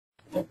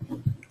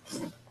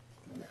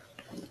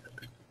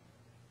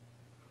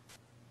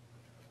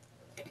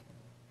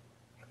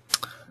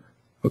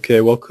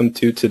Okay, welcome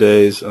to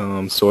today's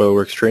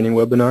SoilWorks training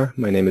webinar.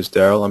 My name is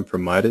Daryl. I'm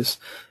from Midas,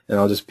 and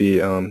I'll just be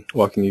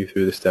walking you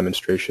through this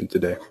demonstration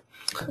today.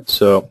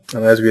 So,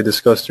 as we had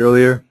discussed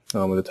earlier,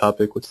 the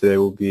topic today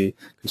will be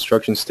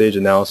construction stage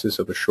analysis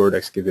of a short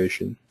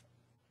excavation.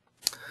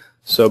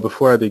 So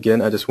before I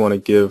begin, I just want to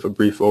give a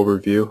brief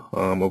overview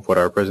of what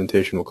our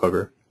presentation will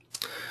cover.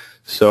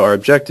 So our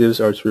objectives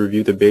are to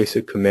review the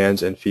basic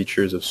commands and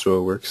features of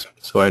SoilWorks.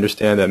 So I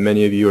understand that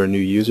many of you are new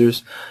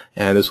users,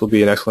 and this will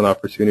be an excellent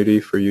opportunity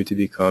for you to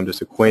become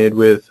just acquainted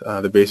with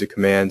the basic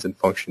commands and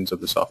functions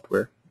of the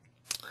software.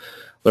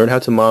 Learn how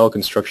to model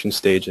construction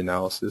stage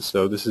analysis.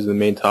 So this is the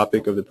main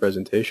topic of the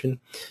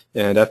presentation,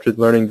 and after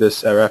learning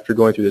this, or after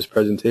going through this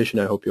presentation,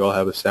 I hope you all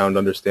have a sound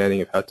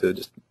understanding of how to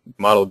just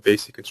model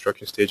basic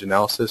construction stage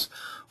analysis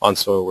on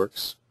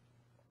SoilWorks.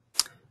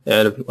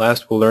 And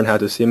last, we'll learn how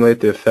to simulate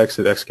the effects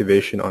of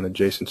excavation on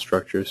adjacent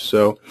structures.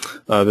 So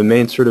the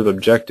main sort of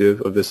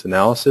objective of this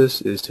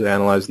analysis is to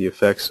analyze the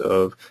effects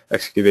of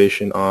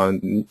excavation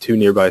on two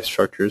nearby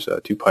structures,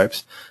 two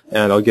pipes,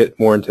 and I'll get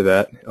more into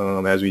that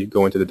as we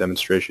go into the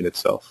demonstration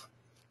itself.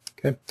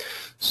 Okay,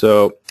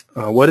 so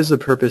what is the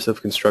purpose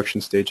of construction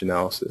stage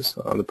analysis?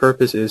 The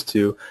purpose is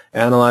to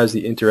analyze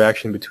the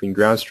interaction between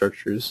ground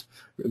structures,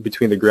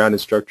 between the ground and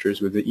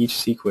structures with each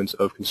sequence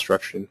of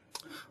construction.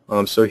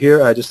 So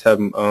here I just have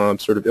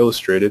sort of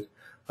illustrated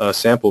a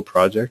sample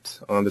project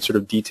that sort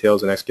of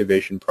details an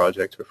excavation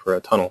project for a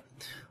tunnel.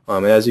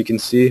 And as you can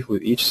see,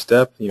 with each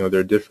step, there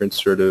are different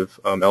sort of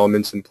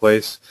elements in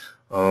place,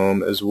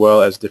 as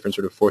well as different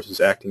sort of forces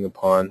acting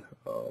upon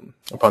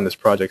this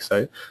project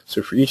site.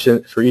 So for each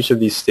of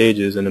these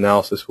stages, an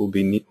analysis will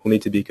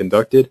need to be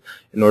conducted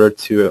in order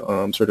to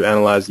sort of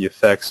analyze the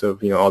effects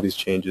of all these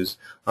changes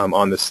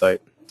on this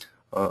site.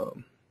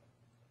 And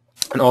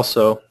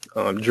also,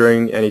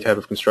 during any type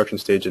of construction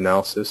stage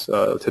analysis,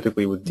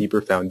 typically with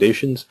deeper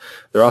foundations,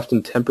 there are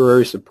often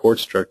temporary support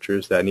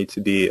structures that need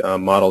to be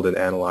modeled and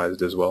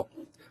analyzed as well.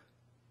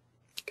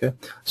 Okay,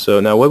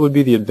 so now what would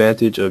be the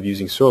advantage of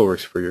using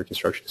SoilWorks for your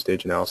construction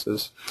stage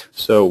analysis?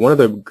 So one of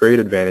the great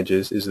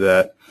advantages is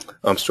that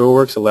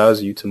SoilWorks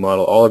allows you to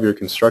model all of your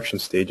construction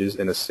stages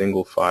in a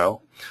single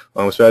file.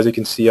 So as you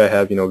can see, I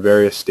have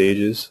various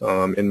stages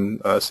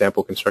in a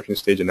sample construction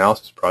stage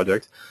analysis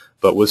project.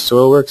 But with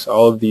SoilWorks,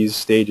 all of these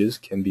stages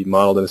can be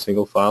modeled in a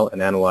single file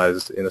and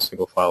analyzed in a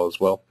single file as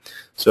well.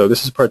 So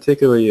this is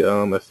particularly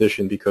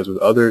efficient because with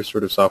other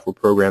sort of software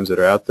programs that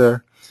are out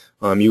there,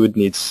 you would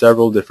need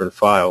several different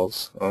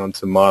files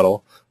to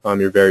model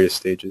your various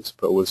stages.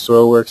 But with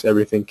SoilWorks,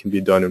 everything can be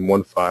done in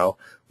one file,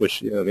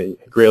 which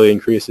greatly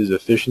increases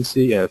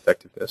efficiency and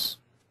effectiveness.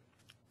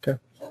 Okay.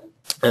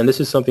 And this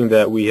is something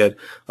that we had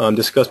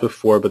discussed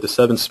before, but the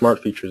 7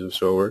 smart features of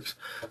SoilWorks.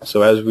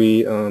 So as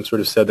we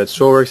sort of said, that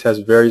SoilWorks has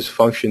various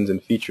functions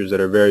and features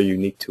that are very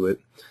unique to it.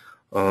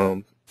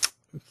 Some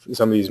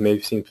of these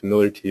may seem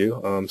familiar to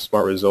you,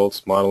 smart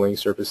results, modeling,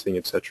 surfacing,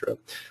 etc.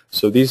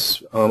 So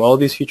these, all of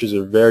these features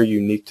are very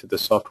unique to the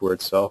software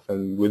itself,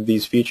 and with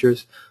these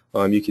features,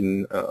 you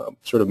can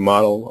sort of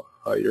model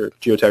your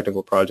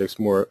geotechnical projects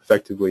more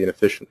effectively and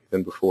efficiently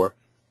than before.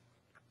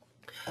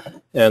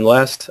 And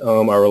last,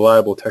 our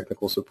reliable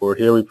technical support.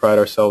 Here we pride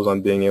ourselves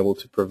on being able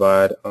to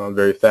provide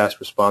very fast,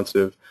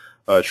 responsive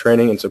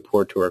training and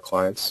support to our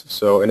clients.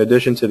 So in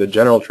addition to the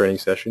general training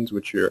sessions,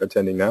 which you're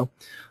attending now,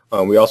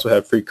 we also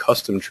have free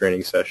custom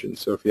training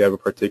sessions. So if you have a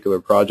particular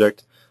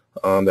project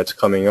that's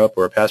coming up,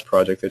 or a past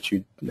project that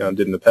you did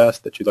in the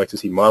past that you'd like to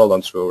see modeled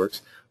on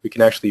SoilWorks, we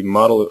can actually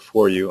model it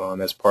for you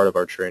as part of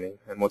our training.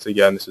 And once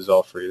again, this is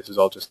all free. This is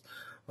all just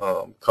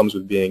comes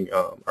with being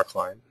our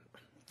client.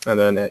 And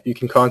then you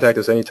can contact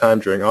us anytime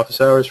during office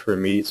hours for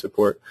immediate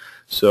support.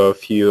 So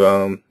if you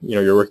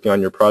you're working on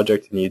your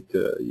project and you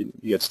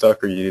get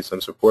stuck or you need some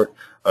support,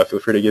 feel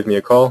free to give me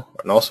a call.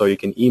 And also you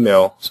can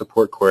email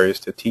support queries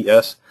to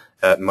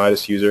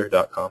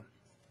ts@midasuser.com.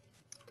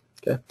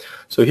 Okay.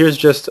 So here's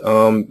just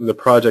the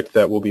project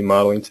that we'll be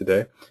modeling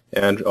today.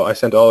 And I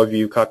sent all of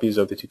you copies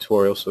of the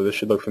tutorial, so this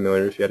should look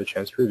familiar if you had a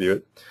chance to review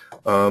it.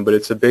 But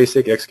it's a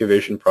basic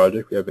excavation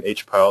project. We have an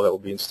H-pile that will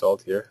be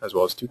installed here, as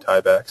well as 2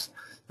 tiebacks,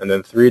 and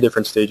then 3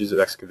 different stages of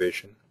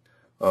excavation.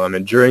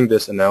 And during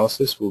this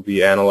analysis, we'll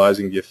be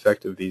analyzing the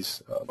effect of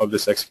this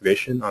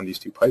excavation on these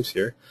 2 pipes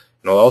here.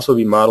 And we'll also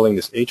be modeling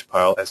this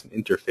H-pile as an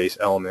interface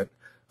element,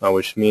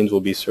 which means we'll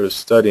be sort of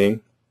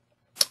studying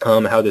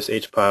how this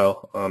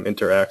H-pile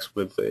interacts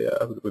with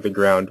the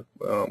ground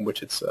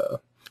which it's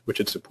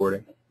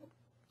supporting.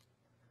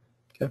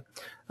 Okay.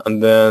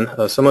 And then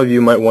some of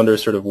you might wonder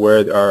sort of where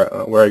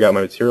I got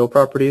my material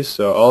properties.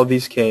 So all of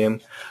these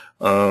came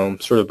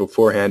sort of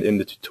beforehand in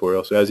the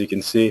tutorial. So as you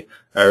can see,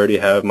 I already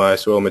have my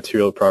soil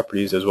material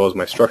properties as well as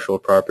my structural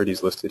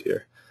properties listed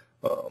here.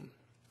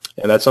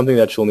 And that's something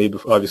that you'll need,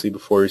 obviously,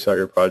 before you start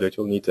your project.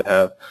 You'll need to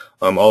have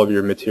all of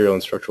your material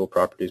and structural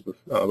properties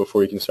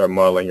before you can start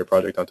modeling your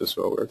project onto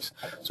SoilWorks.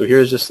 So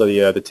here's just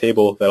the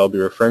table that I'll be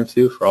referring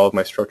to for all of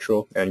my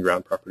structural and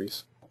ground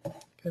properties.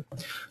 Okay.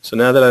 So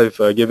now that I've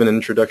given an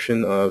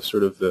introduction of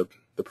sort of the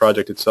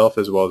project itself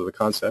as well as the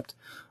concept,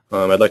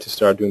 I'd like to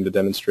start doing the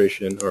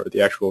demonstration or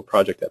the actual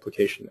project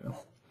application now.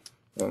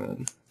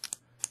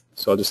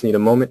 So I'll just need a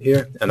moment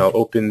here, and I'll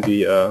open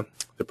the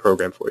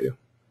program for you.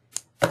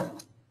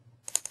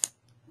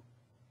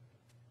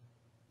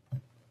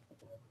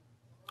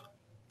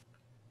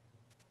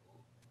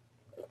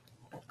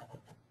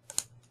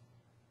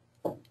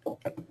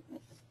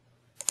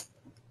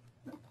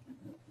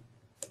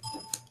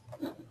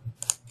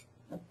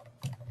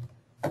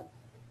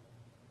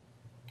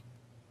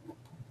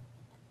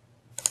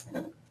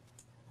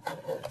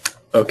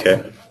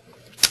 Okay,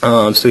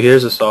 so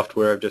here's the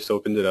software. I've just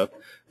opened it up,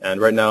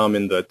 and right now I'm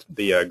in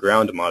the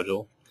ground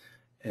module.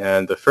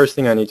 And the first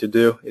thing I need to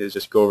do is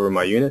just go over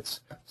my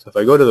units. So if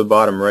I go to the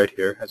bottom right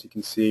here, as you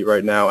can see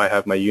right now I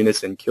have my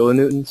units in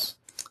kilonewtons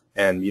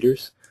and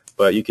meters,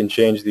 but you can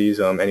change these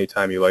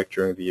anytime you like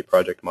during the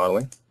project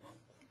modeling.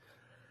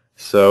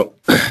 So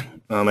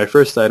my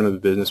first item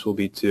of business will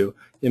be to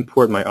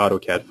import my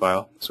AutoCAD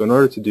file. So in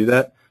order to do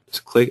that,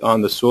 just click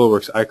on the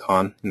SoilWorks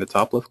icon in the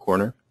top left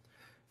corner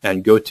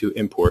and go to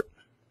Import,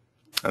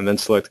 and then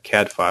select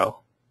CAD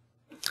file.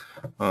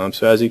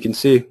 So as you can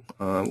see,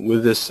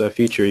 with this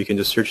feature, you can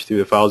just search through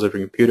the files of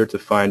your computer to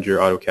find your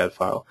AutoCAD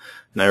file.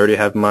 And I already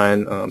have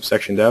mine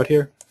sectioned out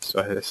here,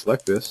 so I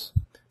select this,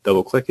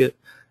 double click it.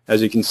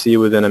 As you can see,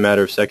 within a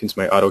matter of seconds,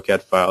 my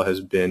AutoCAD file has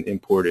been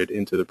imported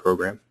into the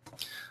program.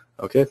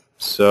 Okay,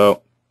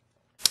 so,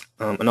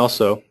 and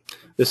also,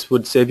 this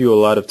would save you a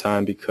lot of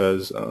time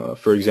because,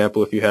 for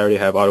example, if you already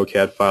have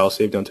AutoCAD files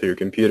saved onto your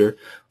computer,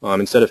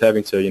 instead of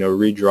having to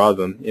redraw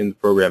them in the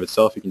program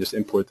itself, you can just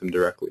import them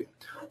directly.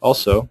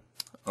 Also,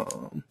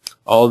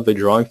 all of the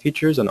drawing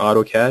features on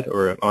AutoCAD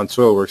or on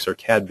SoilWorks are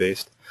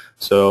CAD-based.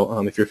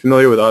 So if you're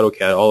familiar with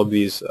AutoCAD, all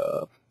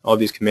of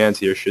these commands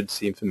here should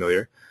seem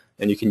familiar,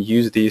 and you can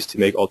use these to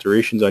make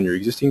alterations on your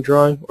existing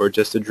drawing or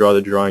just to draw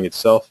the drawing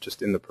itself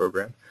just in the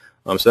program.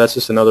 So that's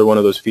just another one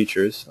of those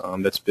features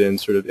that's been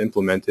sort of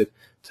implemented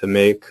to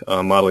make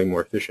modeling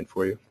more efficient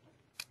for you.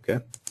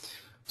 Okay.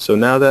 So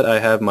now that I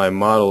have my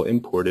model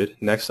imported,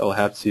 next I'll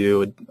have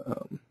to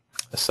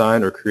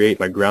assign or create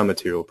my ground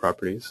material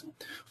properties.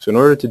 So in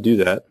order to do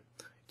that,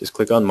 just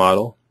click on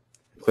Model,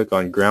 click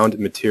on Ground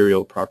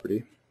Material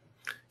Property,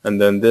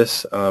 and then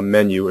this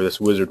menu or this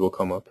wizard will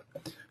come up.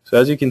 So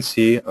as you can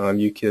see,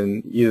 you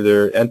can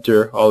either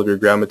enter all of your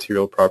ground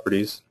material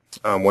properties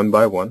one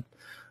by one,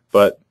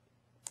 but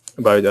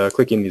by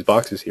clicking these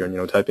boxes here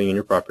and typing in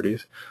your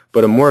properties.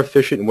 But a more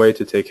efficient way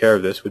to take care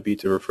of this would be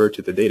to refer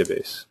to the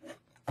database.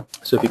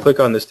 So if you click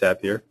on this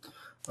tab here,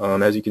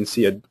 as you can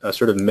see, a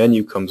sort of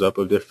menu comes up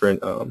of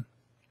different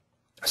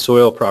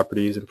soil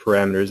properties and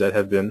parameters that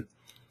have been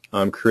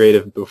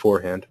created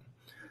beforehand.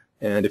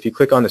 And if you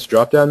click on this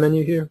drop-down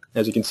menu here,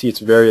 as you can see, it's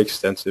very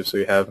extensive. So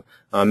you have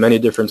many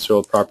different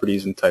soil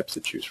properties and types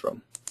to choose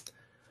from.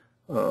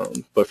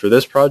 But for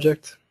this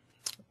project,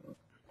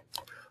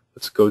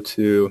 let's go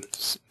to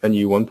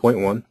menu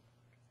 1.1,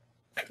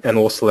 and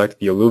we'll select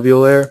the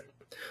alluvial layer,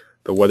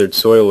 the weathered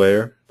soil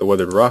layer, the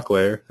weathered rock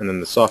layer, and then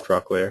the soft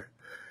rock layer.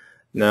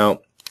 Now,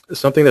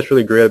 something that's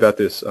really great about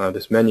this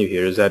this menu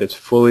here is that it's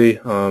fully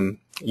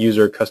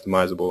user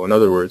customizable. In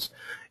other words,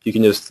 you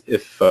can just,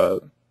 if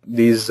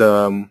these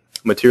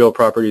material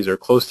properties are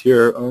close to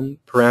your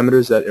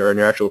parameters that are in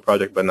your actual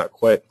project but not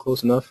quite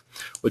close enough,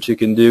 what you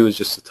can do is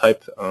just to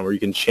type, or you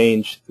can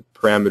change the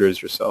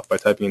parameters yourself by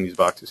typing in these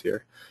boxes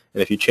here.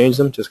 And if you change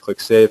them, just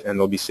click Save, and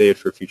they'll be saved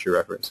for future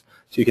reference.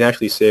 So you can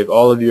actually save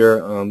all of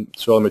your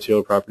soil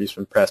material properties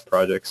from past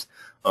projects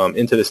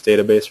into this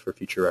database for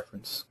future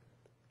reference.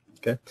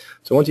 Okay.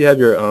 So once you have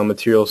your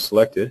materials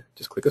selected,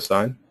 just click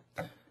Assign.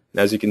 And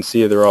as you can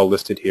see, they're all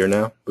listed here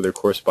now with their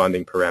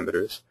corresponding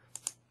parameters.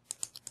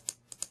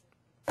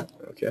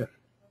 Okay.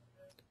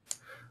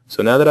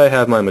 So now that I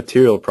have my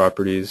material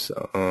properties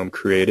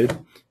created,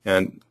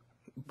 and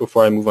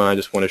before I move on, I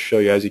just want to show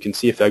you, as you can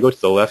see, if I go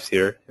to the left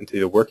here into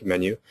the work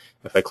menu,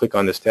 if I click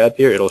on this tab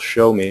here, it'll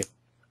show me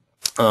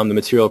the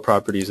material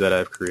properties that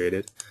I've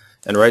created.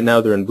 And right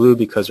now they're in blue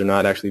because they're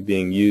not actually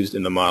being used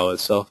in the model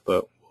itself,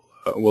 but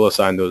we'll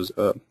assign those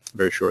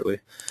very shortly.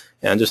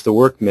 And just the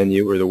work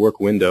menu or the work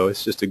window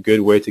is just a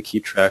good way to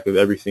keep track of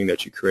everything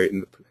that you create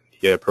in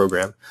the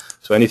program.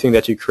 So anything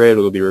that you create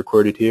will be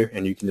recorded here,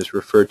 and you can just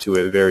refer to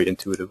it very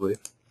intuitively.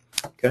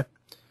 Okay.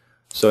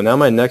 So now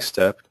my next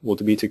step will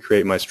be to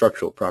create my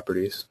structural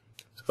properties.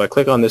 So if I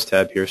click on this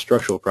tab here,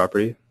 Structural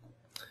Property,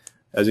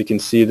 as you can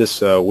see,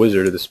 this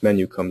wizard or this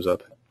menu comes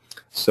up.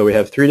 So we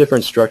have 3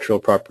 different structural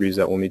properties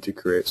that we'll need to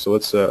create. So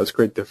let's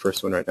create the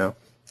first one right now.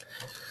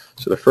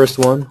 So the first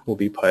one will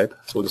be pipe.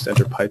 So we'll just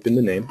enter pipe in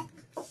the name.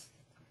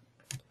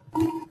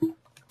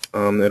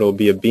 It'll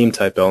be a beam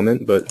type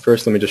element, but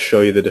first let me just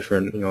show you the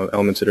different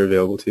elements that are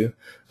available to you.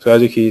 So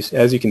as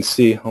you can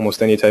see,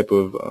 almost any type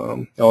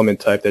of element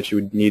type that you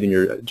would need in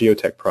your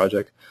geotech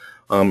project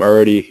are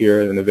already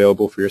here and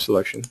available for your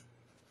selection.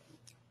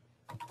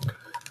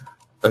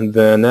 And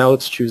then now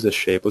let's choose the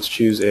shape. Let's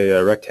choose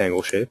a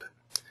rectangle shape,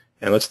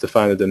 and let's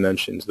define the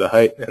dimensions, the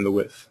height and the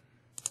width.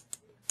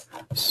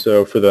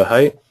 So for the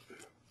height,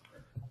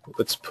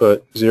 let's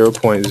put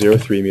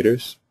 0.03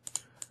 meters,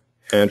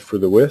 And for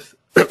the width,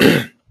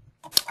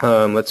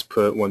 let's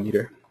put 1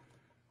 meter.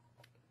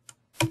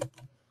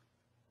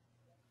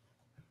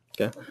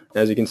 Okay.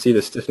 As you can see,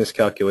 the stiffness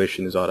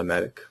calculation is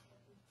automatic.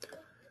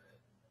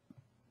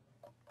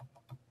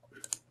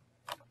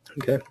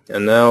 Okay,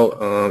 and now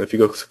if you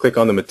go click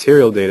on the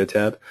Material Data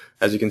tab,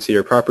 as you can see,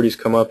 your properties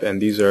come up,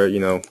 and these are,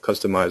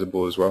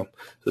 customizable as well.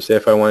 So say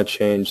if I want to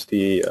change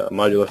the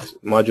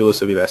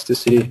modulus of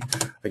elasticity,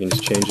 I can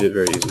just change it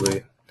very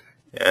easily,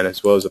 and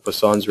as well as the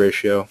Poisson's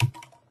ratio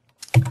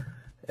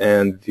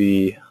and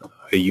the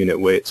unit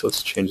weight. So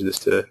let's change this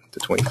to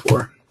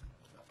 24.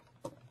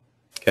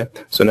 Okay,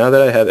 so now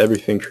that I have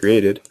everything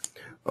created,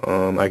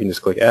 I can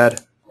just click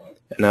Add,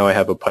 and now I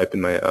have a pipe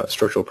in my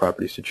structural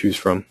properties to choose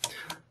from.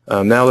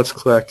 Now let's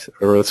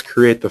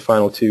create the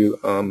final two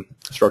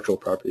structural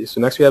properties. So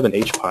next we have an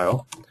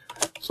H-pile.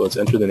 So let's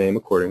enter the name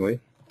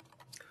accordingly.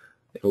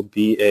 It will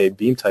be a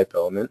beam type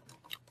element,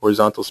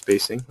 horizontal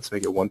spacing. Let's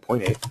make it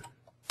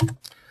 1.8.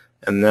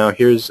 And now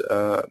here's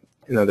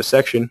the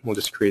section. We'll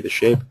just create the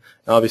shape.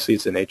 Now obviously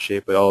it's an H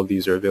shape, but all of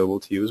these are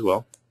available to you as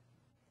well.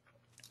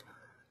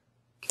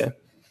 Okay.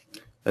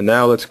 And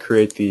now let's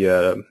create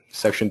the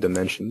section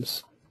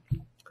dimensions.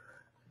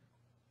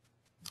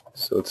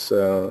 So let's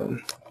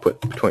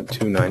put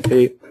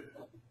 0.298,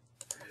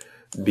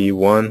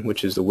 B1,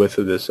 which is the width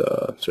of this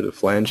sort of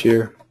flange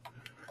here,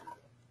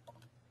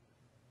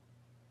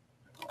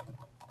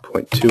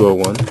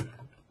 0.201,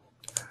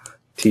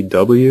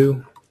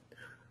 TW,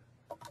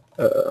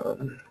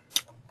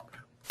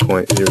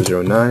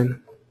 0.009,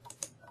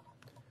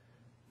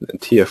 then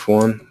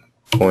TF1,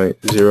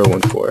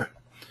 0.014.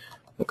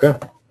 Okay.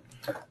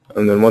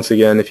 And then once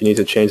again, if you need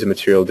to change the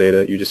material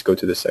data, you just go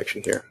to this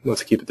section here.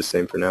 Let's keep it the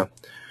same for now.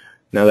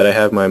 Now that I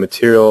have my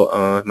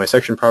my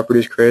section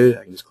properties created,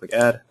 I can just click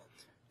Add,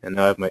 and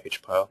now I have my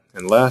H-pile.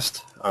 And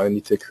last, I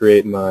need to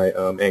create my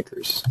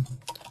anchors.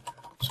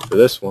 So for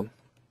this one,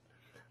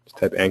 just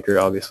type anchor,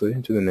 obviously,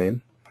 into the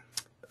name.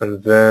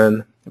 And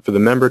then for the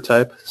member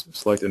type,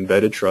 select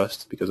embedded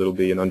truss, because it'll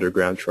be an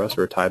underground truss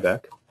or a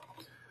tieback.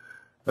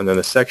 And then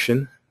the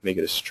section, make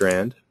it a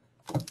strand.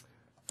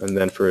 And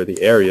then for the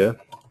area,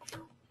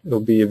 it'll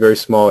be a very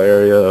small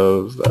area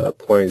of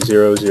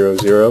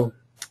 0.000395.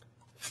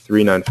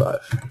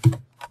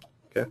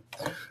 Okay,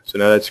 so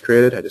now that's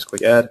created, I just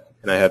click Add,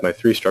 and I have my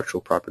 3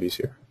 structural properties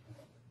here.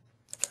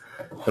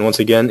 And once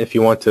again, if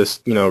you want to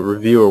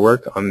review or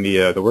work on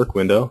the work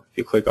window, if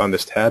you click on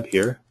this tab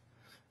here,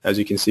 as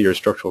you can see, your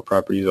structural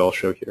properties all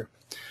show here.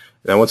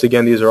 Now once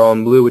again, these are all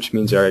in blue, which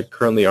means they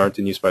currently aren't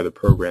in use by the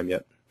program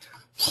yet.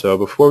 So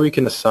before we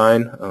can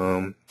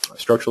assign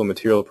structural and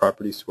material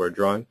properties to our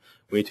drawing,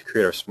 we need to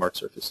create our smart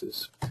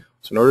surfaces.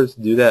 So in order to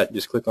do that,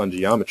 just click on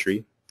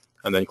Geometry,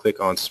 and then click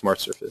on Smart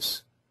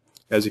Surface.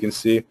 As you can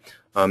see,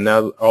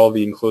 now all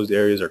the enclosed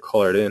areas are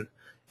colored in,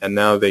 and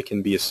now they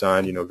can be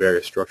assigned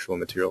various structural and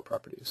material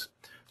properties.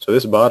 So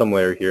this bottom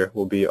layer here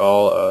will be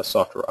all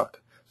soft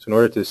rock. So in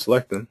order to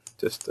select them,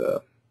 just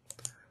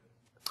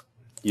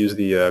use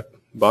the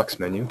box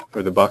menu,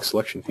 or the box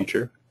selection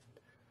feature,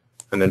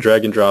 and then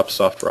drag and drop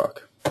soft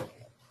rock.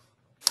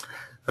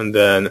 And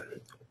then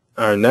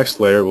our next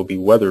layer will be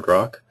weathered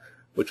rock,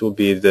 which will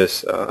be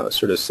this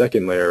sort of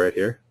second layer right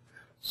here.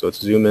 So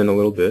let's zoom in a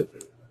little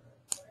bit,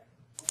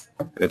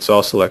 and it's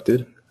all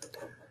selected,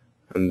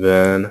 and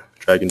then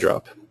drag and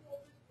drop.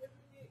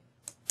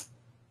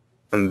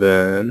 And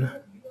then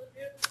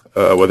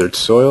weathered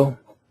soil,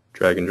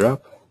 drag and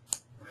drop,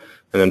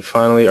 and then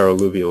finally our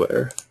alluvial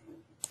layer.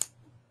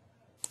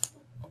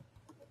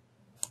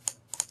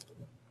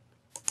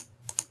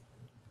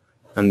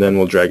 And then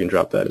we'll drag and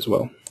drop that as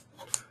well.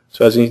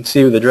 So as you can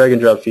see, the drag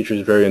and drop feature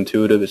is very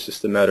intuitive. It's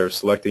just a matter of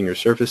selecting your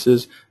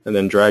surfaces and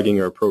then dragging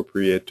your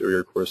appropriate or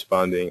your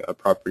corresponding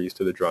properties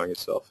to the drawing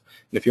itself.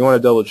 And if you want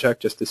to double check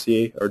just to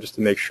see, or just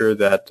to make sure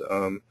that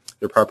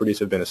your properties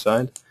have been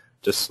assigned,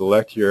 just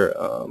select your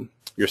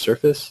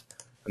surface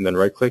and then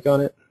right click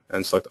on it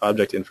and select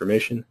Object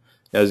Information.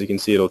 As you can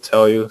see, it'll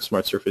tell you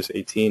Smart Surface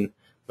 18,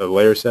 the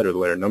layer set or the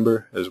layer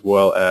number, as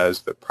well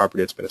as the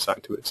property that's been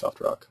assigned to it,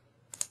 soft rock.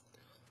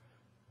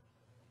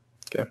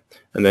 Okay,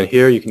 and then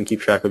here you can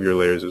keep track of your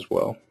layers as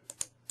well,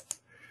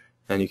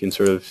 and you can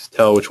sort of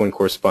tell which one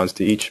corresponds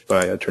to each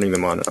by turning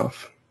them on and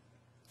off.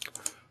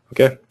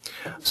 Okay,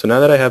 so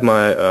now that I have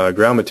my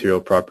ground material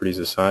properties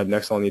assigned,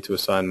 next I'll need to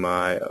assign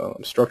my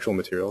structural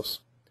materials.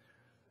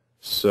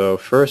 So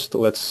first,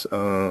 let's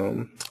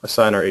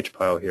assign our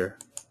H-pile here.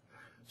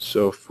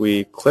 So if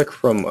we click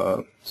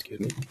from,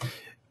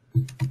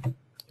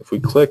 if we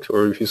click,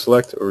 or if you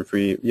select, or if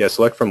we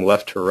select from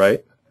left to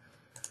right,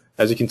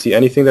 as you can see,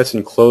 anything that's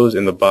enclosed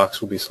in the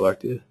box will be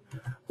selected,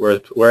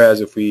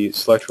 whereas if we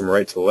select from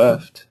right to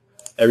left,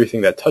 everything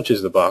that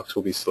touches the box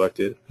will be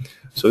selected.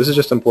 So this is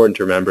just important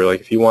to remember. Like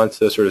if you want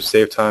to sort of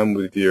save time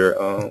with your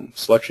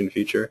selection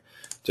feature,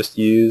 just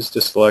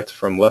select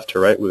from left to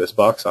right with this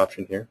box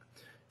option here,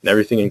 and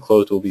everything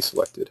enclosed will be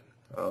selected.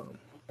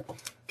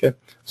 Okay,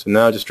 so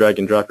now just drag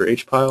and drop your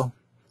H-pile,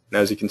 and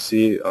as you can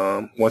see,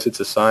 once it's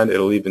assigned,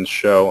 it'll even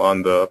show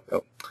on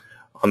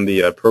on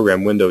the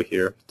program window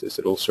here,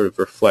 it'll sort of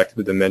reflect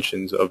the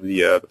dimensions of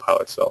the pile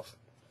itself.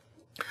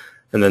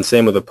 And then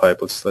same with the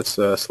pipe. Let's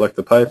select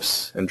the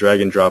pipes and drag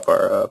and drop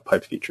our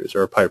pipe features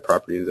or our pipe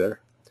properties there.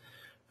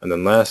 And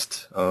then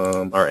last,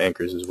 our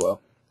anchors as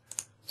well.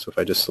 So if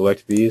I just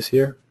select these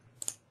here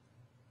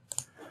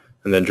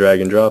and then drag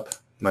and drop,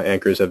 my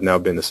anchors have now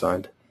been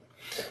assigned.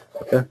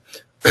 Okay.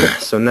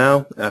 So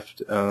now,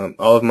 after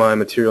all of my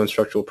material and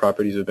structural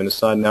properties have been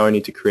assigned, now I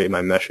need to create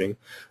my meshing,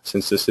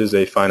 since this is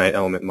a finite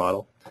element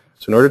model.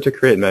 So in order to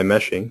create my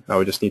meshing, I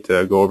would just need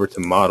to go over to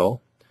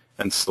Model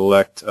and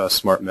select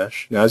Smart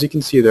Mesh. Now, as you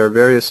can see, there are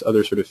various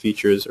other sort of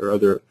features or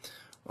other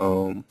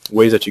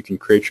ways that you can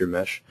create your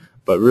mesh,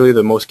 but really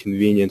the most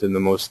convenient and the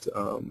most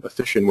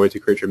efficient way to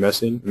create your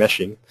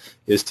meshing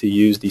is to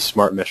use the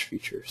Smart Mesh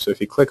feature. So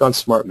if you click on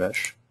Smart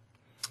Mesh,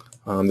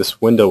 this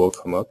window will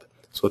come up.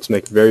 So let's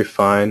make very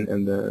fine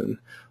and then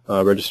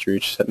register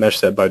each mesh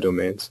set by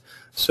domains.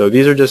 So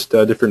these are just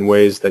different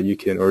ways that you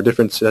can, or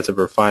different sets of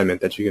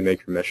refinement that you can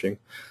make your meshing.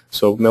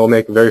 So we'll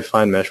make a very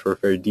fine mesh for a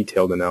very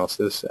detailed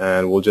analysis,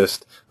 and we'll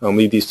just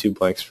leave these two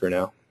blanks for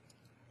now.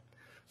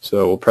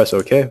 So we'll press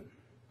OK.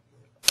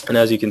 And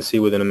as you can see,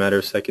 within a matter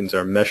of seconds,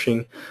 our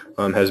meshing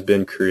has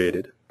been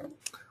created.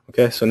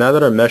 Okay, so now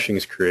that our meshing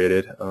is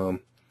created,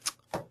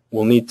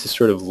 we'll need to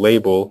sort of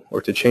label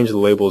or to change the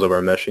labels of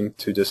our meshing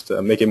to just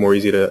make it more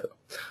easy to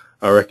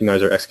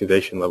recognize our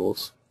excavation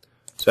levels.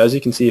 So as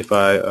you can see, if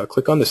I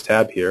click on this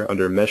tab here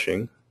under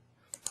meshing,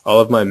 all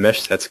of my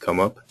mesh sets come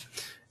up,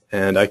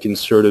 and I can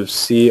sort of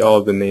see all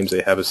of the names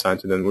they have assigned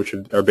to them, which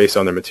are based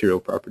on their material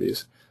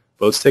properties.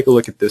 But let's take a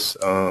look at this,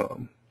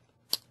 the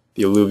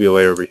alluvial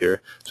layer over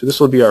here. So this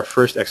will be our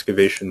first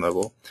excavation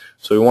level.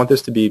 So we want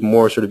this to be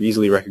more sort of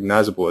easily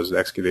recognizable as the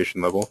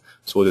excavation level.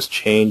 So we'll just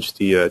change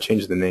the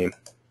name.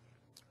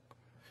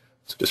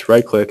 So just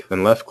right click,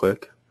 then left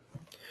click,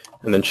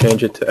 and then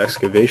change it to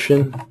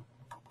excavation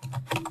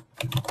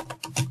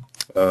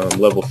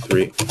level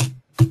 3.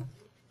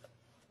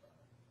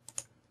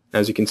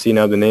 As you can see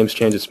now, the name's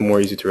changed. It's more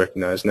easy to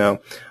recognize. Now,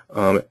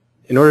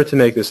 in order to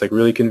make this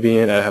really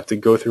convenient, I have to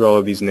go through all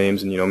of these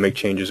names and make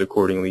changes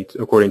according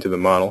to the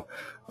model.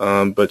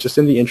 But just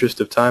in the interest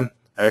of time,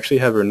 I actually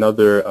have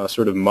another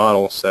sort of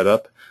model set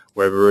up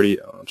where I've already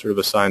sort of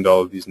assigned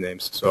all of these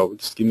names. So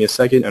just give me a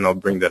second, and I'll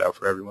bring that out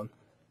for everyone.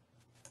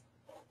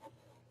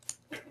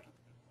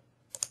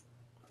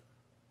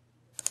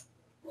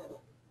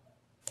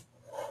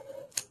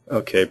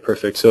 Okay,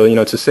 perfect. So,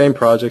 it's the same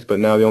project, but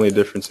now the only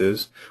difference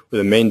is, or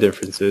the main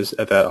difference is,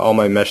 that all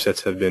my mesh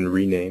sets have been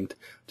renamed,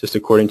 just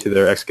according to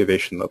their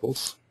excavation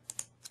levels.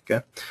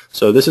 Okay,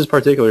 so this is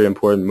particularly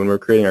important when we're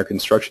creating our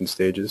construction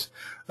stages,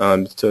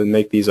 to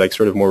make these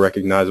sort of more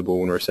recognizable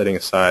when we're setting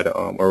aside,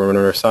 or when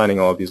we're assigning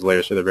all of these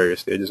layers to the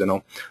various stages.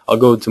 And I'll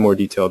go into more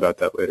detail about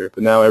that later.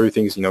 But now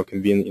everything's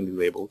conveniently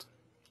labeled.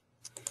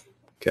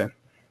 Okay.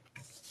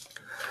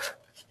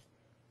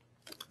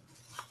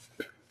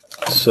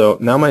 So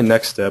now my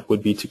next step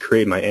would be to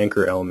create my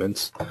anchor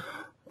elements.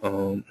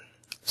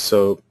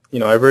 So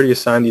I've already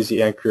assigned these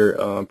the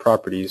anchor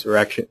properties, or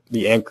actually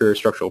the anchor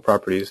structural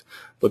properties,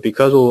 but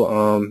because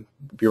we'll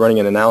be running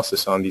an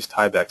analysis on these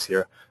tiebacks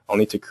here, I'll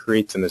need to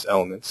create them as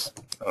elements.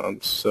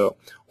 So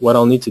what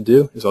I'll need to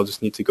do is I'll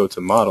just need to go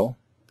to Model,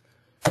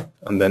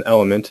 and then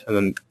Element, and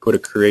then go to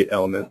Create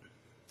Element.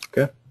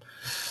 Okay.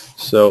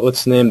 So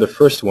let's name the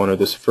first one, or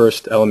this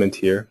first element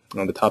here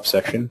on the top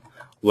section,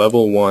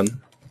 Level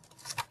 1.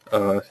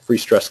 Free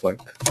stress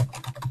length.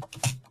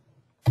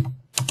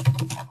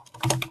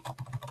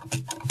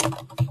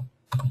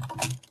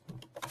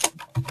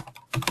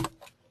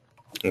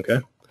 Okay,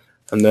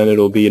 and then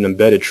it'll be an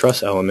embedded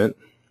truss element,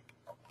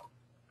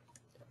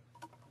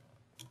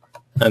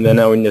 and then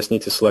now we just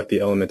need to select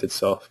the element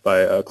itself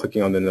by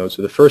clicking on the node.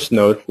 So the first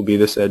node will be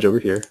this edge over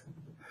here,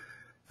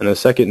 and the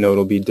second node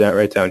will be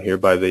right down here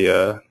by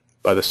the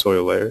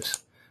soil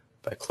layers.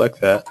 If I click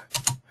that,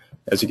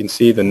 as you can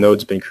see, the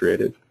node's been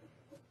created.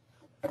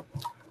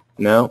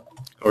 Now,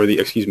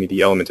 the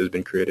element has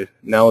been created.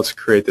 Now let's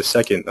create the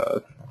second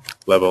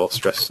level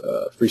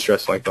free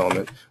stress length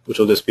element, which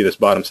will just be this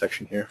bottom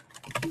section here.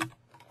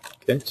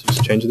 Okay, so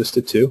just change this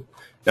to 2.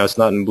 Now it's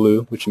not in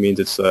blue, which means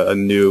it's a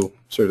new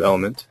sort of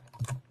element.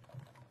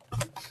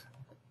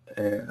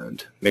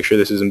 And make sure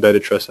this is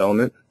embedded truss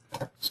element.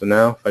 So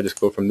now if I just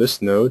go from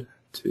this node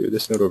to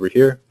this node over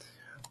here,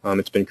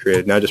 it's been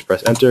created. Now just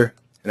press enter,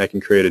 and I can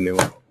create a new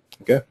one.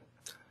 Okay.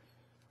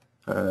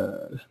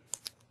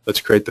 Let's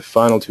create the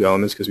final 2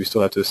 elements because we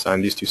still have to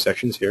assign these 2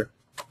 sections here.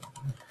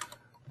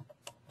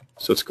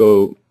 So let's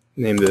go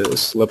name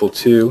this level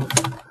 2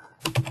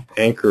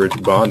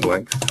 anchorage bond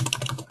length.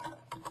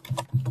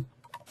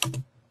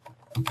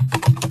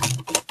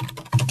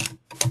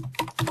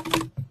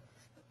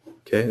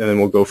 Okay, and then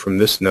we'll go from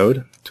this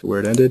node to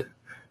where it ended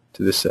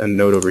to this end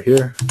node over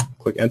here.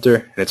 Click enter,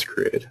 and it's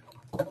created.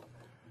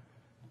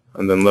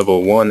 And then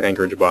level 1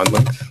 anchorage bond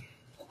length.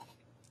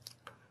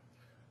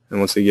 And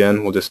once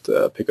again, we'll just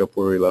pick up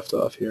where we left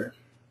off here.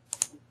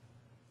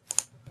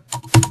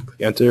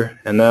 Click enter,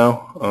 and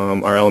now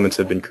our elements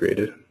have been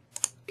created.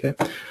 Okay.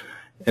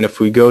 And if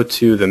we go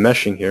to the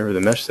meshing here, or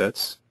the mesh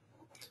sets,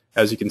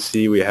 as you can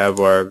see, we have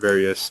our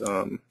various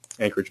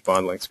anchorage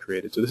bond lengths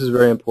created. So this is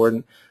very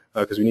important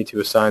because we need to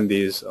assign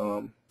these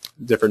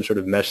different sort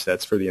of mesh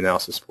sets for the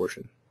analysis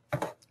portion.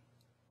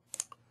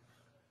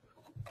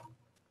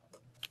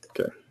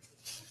 Okay.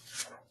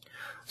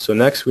 So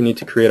next we need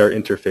to create our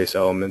interface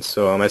elements.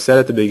 So I said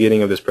at the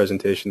beginning of this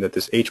presentation that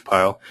this H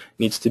pile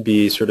needs to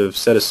be sort of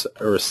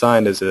or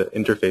assigned as an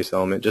interface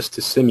element just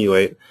to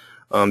simulate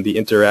the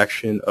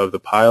interaction of the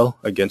pile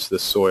against the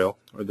soil,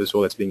 or the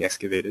soil that's being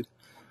excavated.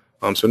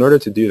 So in order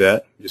to do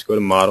that, we just go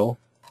to Model,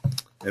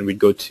 and we'd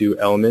go to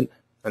Element,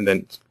 and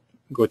then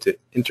go to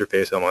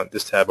Interface Element,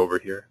 this tab over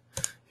here.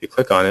 If you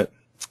click on it,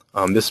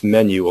 this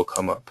menu will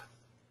come up.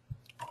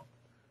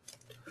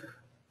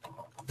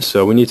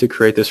 So we need to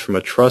create this from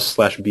a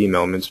truss/beam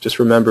element. Just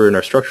remember, in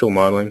our structural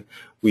modeling,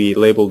 we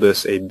label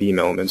this a beam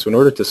element. So in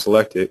order to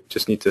select it,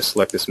 just need to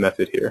select this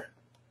method here.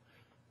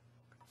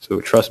 So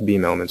truss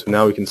beam element. So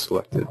now we can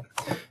select it.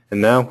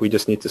 And now we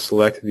just need to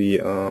select the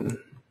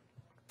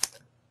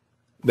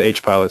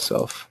H pile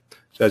itself.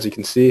 So as you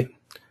can see,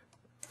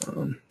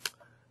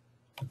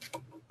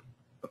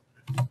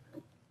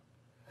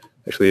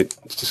 actually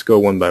let's just go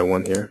one by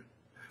one here.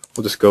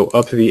 We'll just go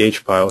up to the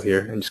H pile here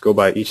and just go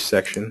by each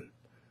section.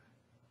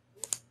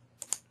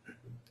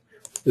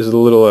 This is a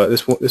little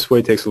this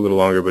way takes a little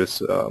longer, but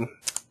it's I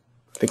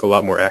think a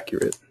lot more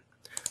accurate.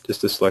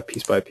 Just to select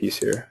piece by piece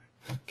here.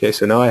 Okay,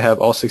 so now I have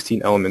all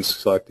 16 elements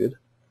selected.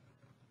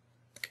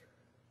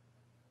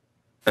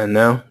 And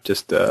now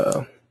just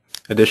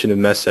addition of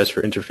mesh sets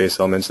for interface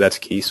elements, that's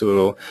key, so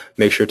it'll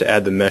make sure to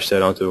add the mesh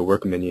set onto the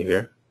work menu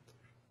here.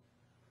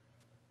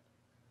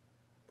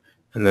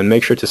 And then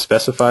make sure to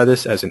specify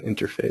this as an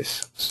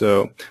interface.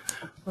 So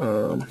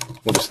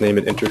we'll just name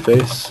it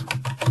interface,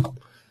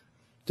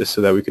 just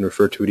so that we can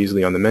refer to it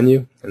easily on the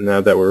menu. And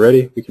now that we're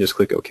ready, we can just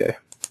click OK.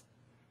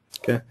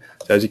 Okay.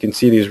 So as you can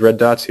see, these red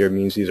dots here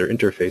means these are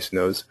interface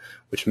nodes,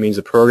 which means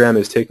the program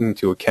is taking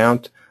into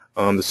account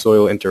the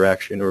soil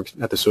interaction, or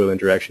not the soil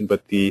interaction,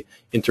 but the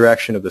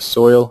interaction of the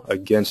soil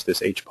against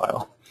this H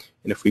pile.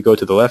 And if we go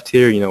to the left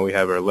here, we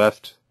have our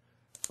left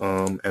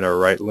and our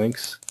right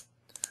links,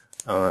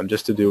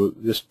 just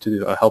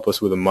to help us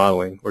with the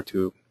modeling, or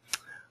to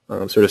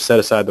sort of set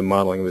aside the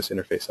modeling of this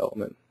interface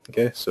element.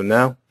 Okay, so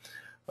now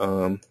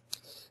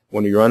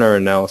when we run our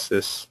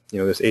analysis,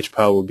 this H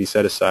pile will be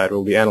set aside, or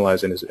will be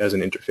analyzed as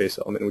an interface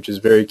element, which is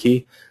very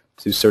key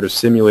to sort of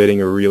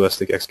simulating a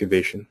realistic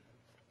excavation.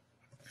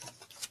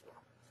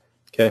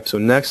 Okay, so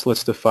next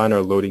let's define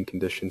our loading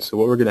conditions. So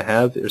what we're going to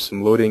have is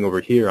some loading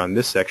over here on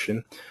this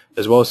section,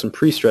 as well as some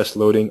pre-stress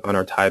loading on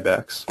our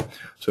tiebacks.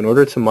 So in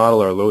order to model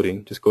our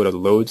loading, just go to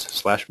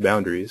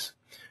Loads/Boundaries,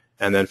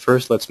 and then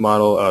first let's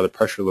model the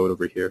pressure load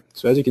over here.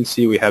 So as you can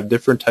see, we have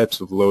different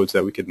types of loads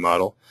that we could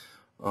model,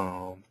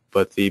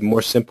 but the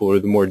more simple, or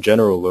the more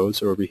general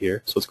loads, are over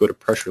here. So let's go to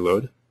pressure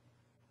load,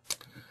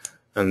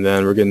 and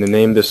then we're going to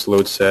name this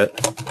load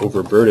set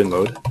overburden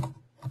load.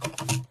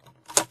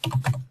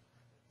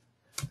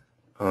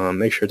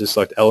 Make sure to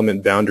select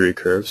element boundary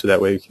curve, so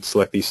that way we can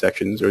select these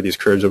sections, or these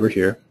curves over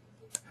here.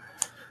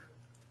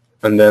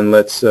 And then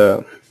let's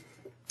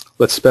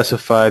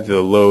specify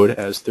the load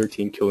as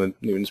 13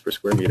 kilonewtons per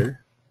square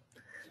meter.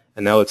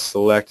 And now let's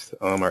select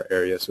our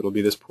area, so it'll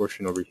be this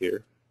portion over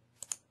here.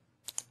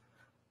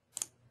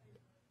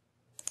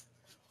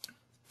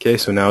 Okay,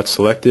 so now it's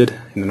selected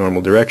in the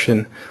normal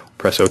direction.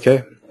 Press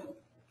OK.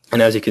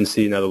 And as you can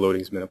see, now the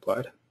loading's been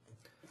applied.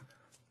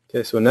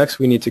 Okay, so next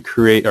we need to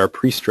create our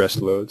pre-stress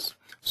loads.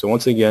 So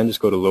once again, just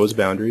go to Loads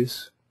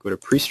Boundaries, go to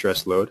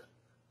Pre-stress Load,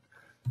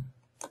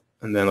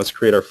 and then let's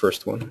create our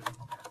first one.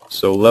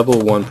 So Level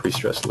 1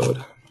 Pre-stress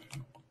Load.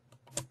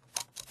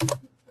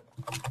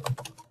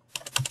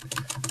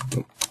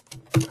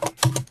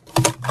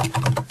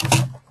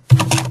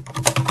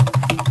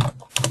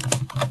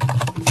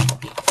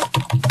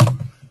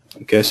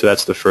 Okay, so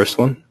that's the first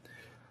one.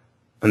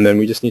 And then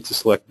we just need to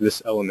select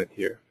this element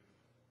here.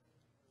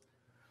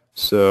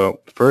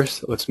 So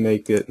first, let's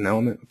make it an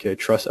element. Okay,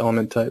 truss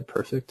element type,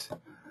 perfect.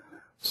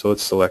 So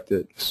let's select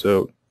it.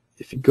 So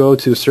if you go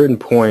to a certain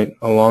point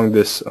along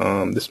this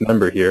this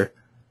member here,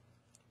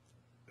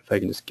 if I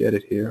can just get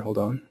it here, hold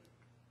on.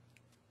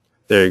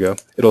 There you go.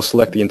 It'll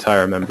select the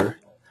entire member.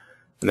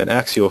 And then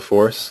axial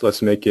force,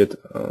 let's make it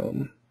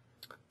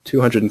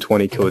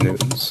 220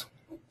 kilonewtons.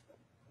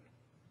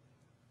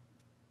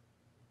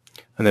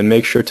 And then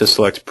make sure to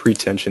select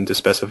pre-tension to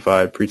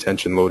specify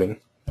pre-tension loading.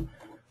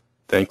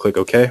 Then click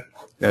OK.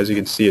 As you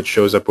can see, it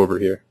shows up over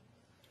here.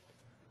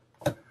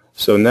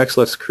 So next,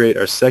 let's create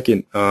our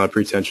second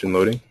pre-tension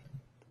loading,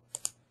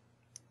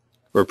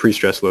 or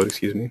pre-stress load,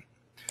 excuse me.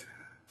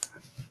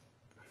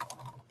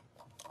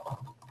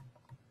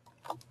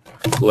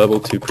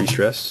 Level 2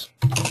 pre-stress.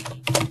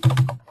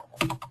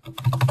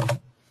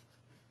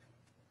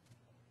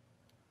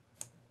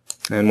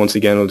 And once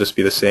again, it'll just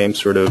be the same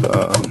sort of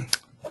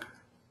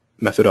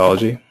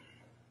methodology.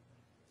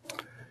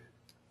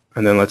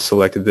 And then let's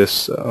select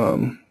this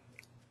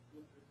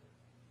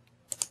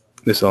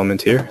this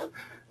element here.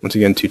 Once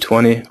again,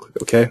 220,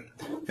 click OK.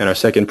 and our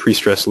second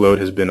pre-stress load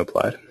has been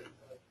applied.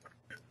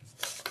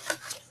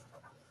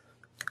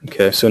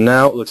 Okay, so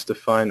now let's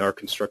define our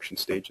construction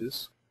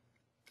stages.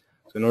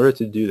 So in order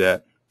to do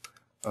that,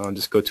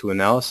 just go to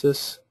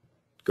Analysis,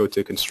 go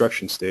to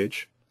Construction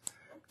Stage.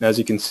 And as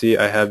you can see,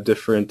 I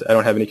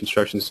don't have any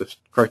construction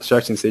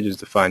stages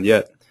defined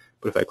yet,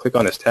 but if I click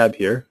on this tab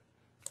here,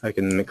 I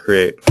can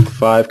create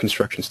 5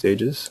 construction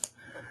stages,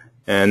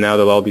 and now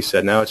they'll all be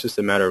set. Now it's just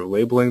a matter of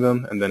labeling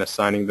them and then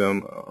assigning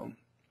them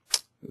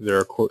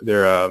their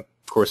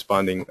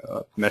corresponding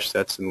mesh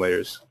sets and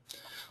layers.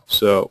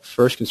 So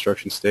first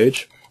construction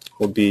stage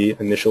will be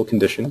initial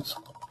conditions,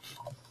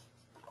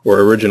 or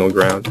original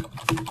ground.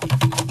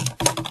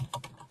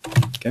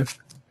 Okay.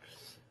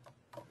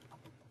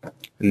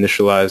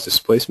 Initialize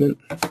displacement,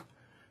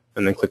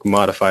 and then click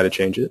Modify to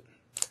change it.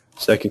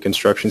 Second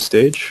construction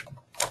stage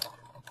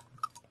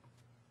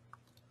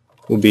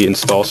will be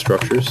install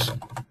structures.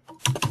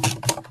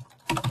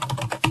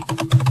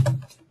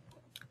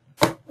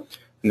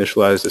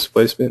 Initialize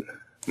displacement,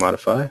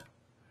 modify.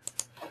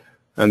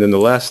 And then the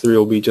last 3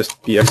 will be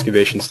just the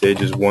excavation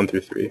stages 1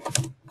 through 3.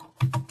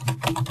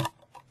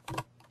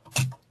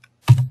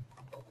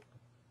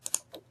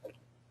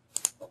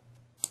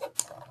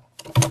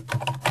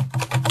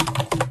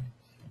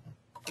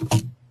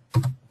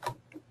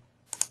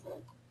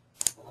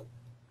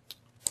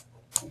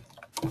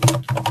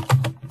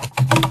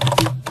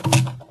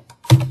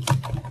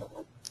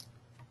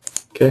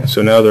 Okay,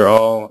 so now they're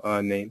all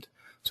named.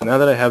 So now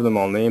that I have them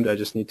all named, I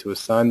just need to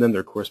assign them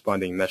their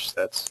corresponding mesh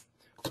sets.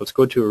 So let's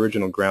go to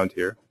original ground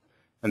here,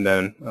 and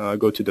then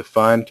go to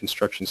Define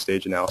Construction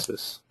Stage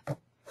Analysis.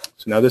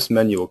 So now this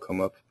menu will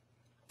come up.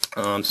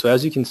 So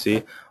as you can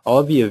see, all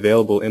of the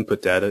available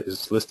input data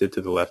is listed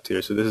to the left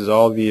here. So this is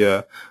all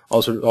the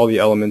all the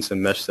elements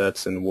and mesh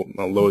sets and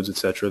loads,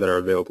 etc., that are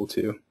available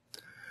to you.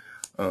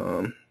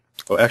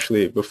 Oh,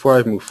 actually, before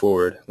I move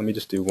forward, let me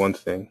just do one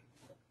thing.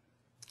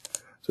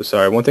 So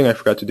sorry, one thing I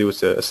forgot to do was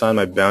to assign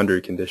my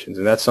boundary conditions,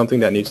 and that's something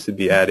that needs to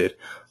be added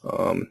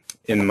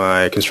in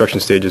my construction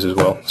stages as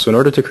well. So in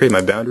order to create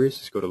my boundaries,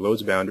 just go to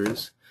Loads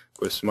Boundaries,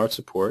 go to Smart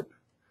Support,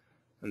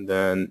 and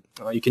then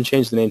you can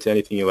change the name to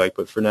anything you like,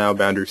 but for now,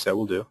 boundary set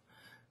will do,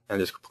 and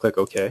just click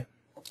OK.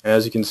 And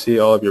as you can see,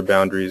 all of your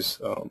boundaries,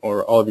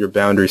 or all of your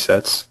boundary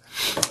sets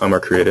are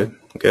created.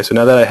 Okay, so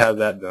now that I have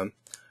that done,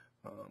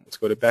 let's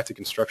go back to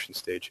construction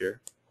stage here.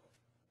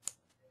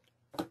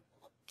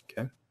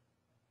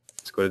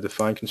 Let's go to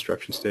Define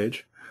Construction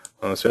Stage.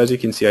 So as you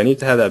can see, I need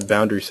to have that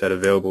boundary set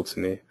available to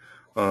me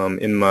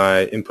in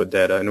my input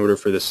data in order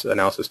for this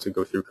analysis to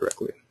go through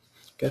correctly.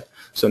 Okay.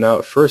 So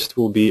now first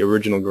will be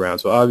original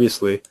ground. So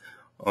obviously,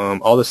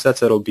 all the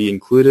sets that will be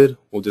included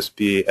will just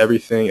be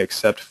everything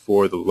except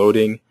for the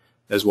loading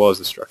as well as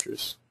the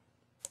structures.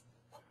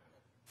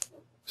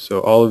 So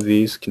all of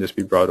these can just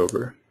be brought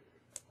over.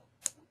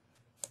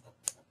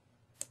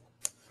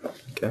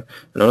 Okay.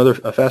 And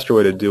a faster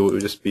way to do it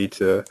would just be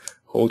to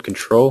hold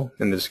Control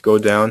and just go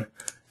down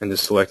and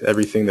just select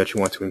everything that you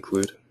want to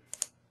include.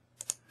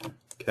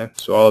 Okay,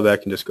 so all of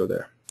that can just go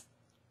there,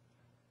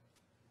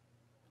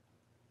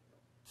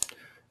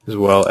 as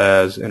well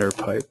as inner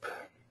pipe.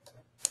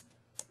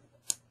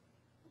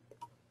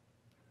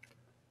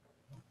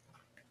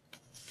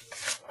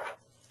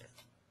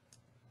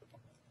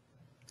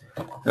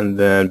 And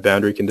then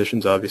boundary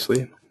conditions,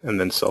 obviously, and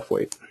then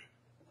self-weight.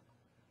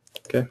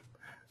 Okay,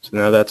 so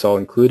now that's all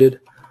included.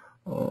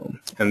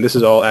 And this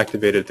is all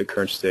activated at the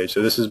current stage.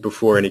 So this is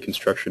before any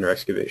construction or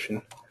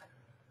excavation.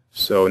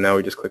 So now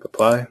we just click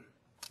Apply,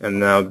 and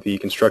now the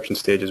construction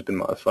stage has been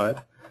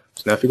modified.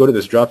 So now if we go to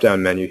this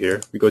drop-down menu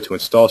here, we go to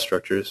Install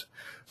Structures.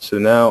 So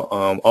now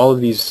all of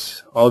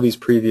these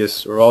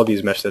previous, or all of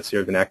these mesh sets here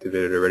have been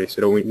activated already.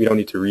 So we don't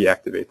need to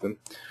reactivate them.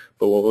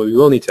 But what we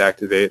will need to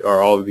activate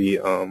are all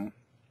the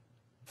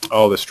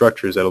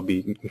structures that will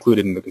be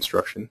included in the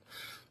construction.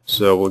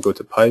 So we'll go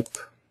to Pipe,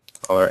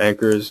 all our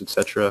anchors,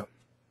 etc.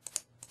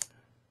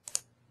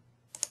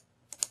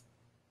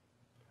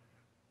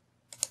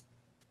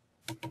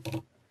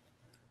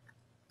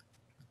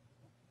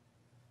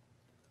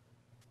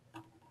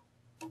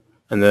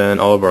 And then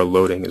all of our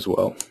loading as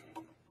well.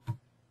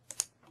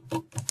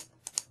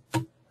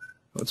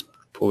 Let's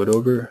pull it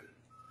over,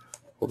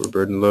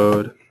 overburden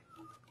load.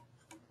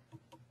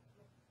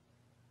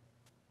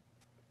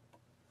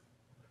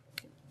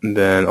 And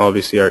then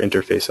obviously our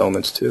interface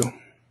elements too.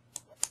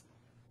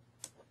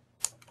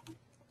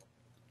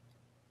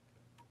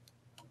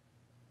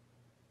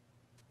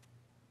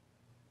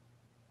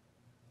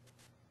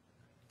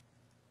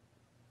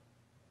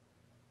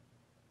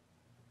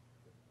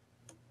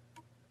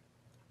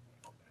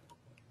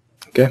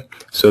 Okay,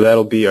 so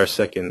that'll be our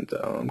second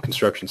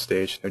construction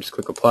stage. Now just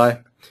click Apply,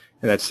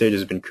 and that stage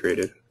has been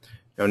created.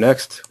 Now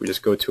next, we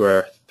just go to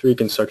our 3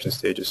 construction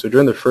stages. So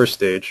during the first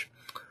stage,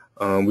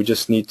 we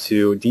just need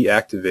to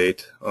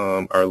deactivate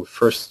our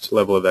first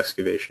level of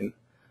excavation.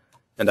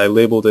 And I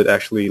labeled it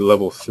actually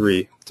level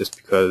 3, just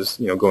because,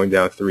 going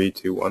down 3,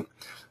 2, 1.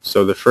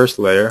 So the first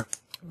layer,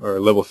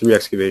 or level 3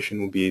 excavation,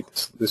 will be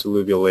this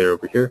alluvial layer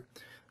over here.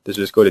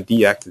 Just go to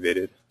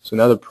deactivated. So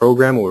now the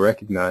program will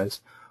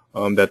recognize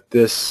that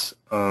this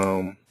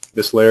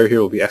layer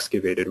here will be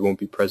excavated. It won't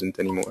be present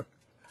anymore.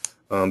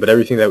 But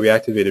everything that we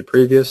activated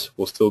previous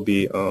will still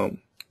be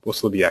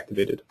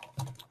activated.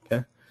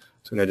 Okay.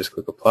 So now just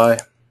click apply,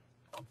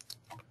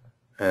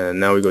 and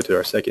now we go to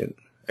our second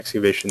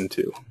excavation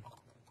 2.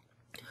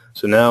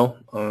 So now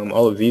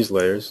all of these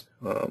layers,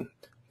 I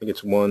think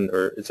it's one,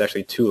 or it's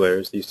actually 2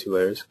 layers. These 2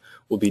 layers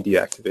will be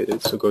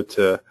deactivated. So go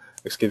to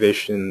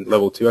excavation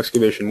level 2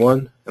 excavation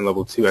 1 and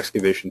level 2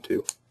 excavation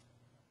 2.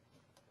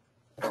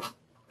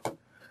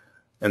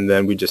 And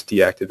then we just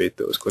deactivate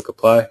those. Click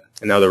apply,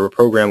 and now the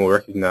program will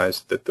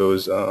recognize that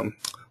those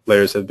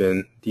layers have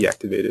been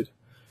deactivated.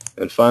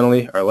 And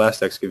finally, our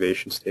last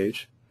excavation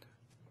stage.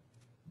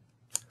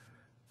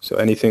 So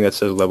anything that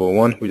says level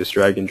 1, we just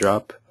drag and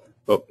drop.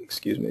 Oh,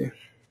 excuse me.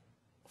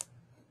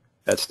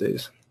 That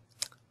stays.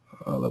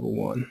 Level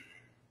 1.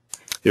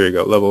 Here we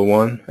go. Level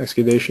 1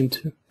 excavation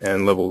 2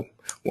 and level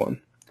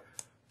 1.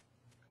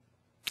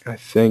 I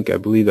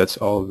believe that's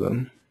all of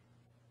them.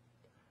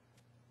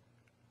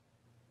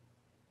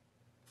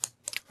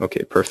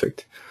 Okay,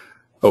 perfect.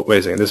 Oh, wait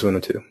a second, this one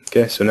too.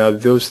 Okay, so now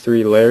those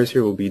 3 layers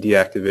here will be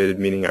deactivated,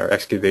 meaning our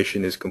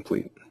excavation is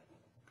complete.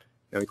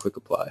 Now we click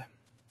apply.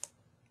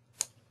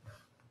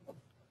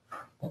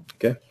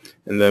 Okay,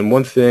 and then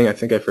one thing I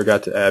think I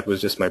forgot to add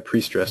was just my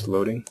pre-stressed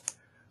loading.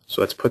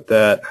 So let's put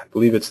that, I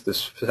believe it's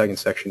this second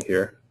section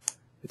here.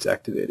 It's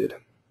activated.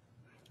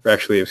 Or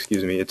actually,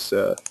 excuse me, it's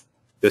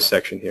this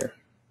section here.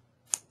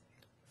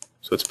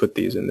 So let's put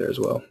these in there as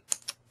well.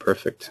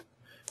 Perfect.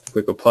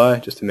 Click apply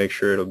just to make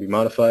sure it'll be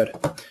modified,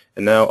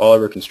 and now all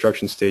of our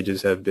construction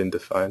stages have been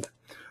defined.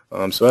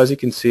 So as you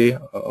can see,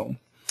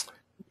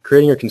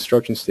 creating your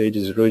construction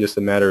stages is really just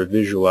a matter of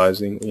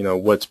visualizing,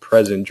 what's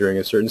present during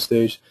a certain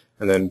stage,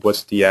 and then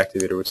what's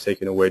deactivated or what's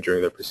taken away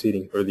during the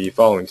preceding or the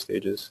following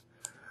stages.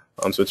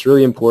 So it's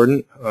really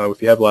important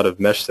if you have a lot of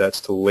mesh sets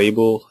to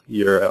label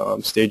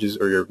your stages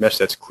or your mesh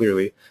sets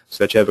clearly,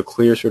 so that you have a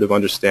clear sort of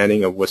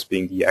understanding of what's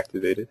being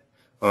deactivated.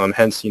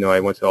 Hence, I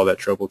went to all that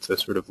trouble to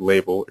sort of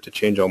label, or to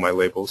change all my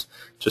labels,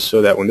 just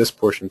so that when this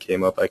portion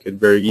came up, I could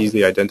very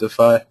easily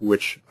identify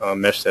which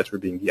mesh sets were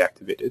being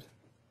deactivated.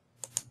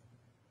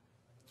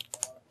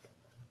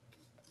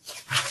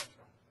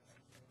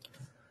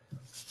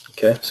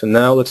 Okay, so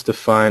now let's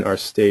define our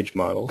stage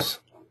models.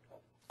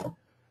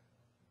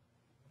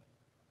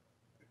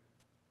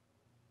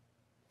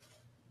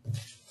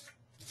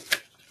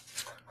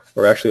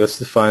 Or actually, let's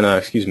define,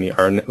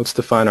 let's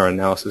define our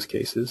analysis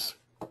cases.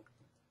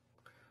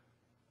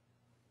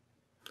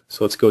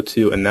 So let's go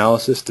to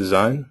Analysis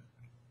Design,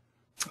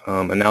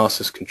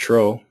 Analysis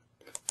Control,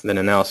 and then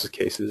Analysis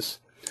Cases.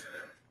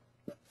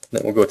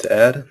 Then we'll go to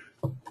Add,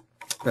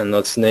 and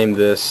let's name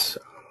this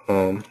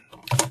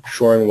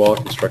Shoring Wall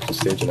Construction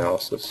Stage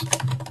Analysis.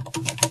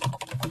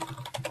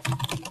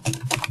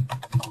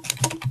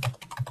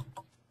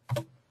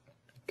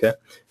 Okay,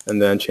 and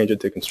then change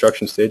it to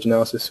Construction Stage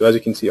Analysis. So as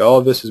you can see, all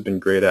of this has been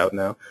grayed out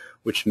now,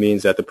 which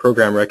means that the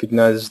program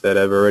recognizes that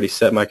I've already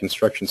set my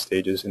construction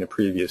stages in a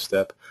previous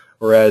step.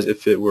 Whereas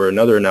if it were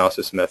another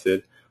analysis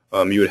method,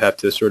 you would have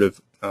to sort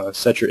of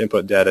set your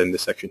input data in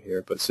this section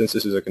here. But since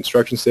this is a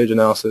construction stage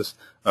analysis,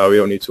 we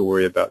don't need to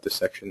worry about this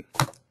section.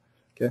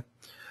 Okay.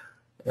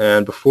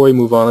 And before we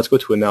move on, let's go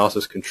to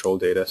analysis control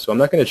data. So I'm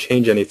not going to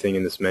change anything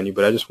in this menu,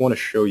 but I just want to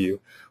show you,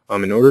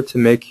 in order to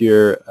make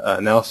your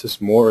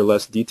analysis more or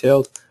less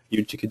detailed,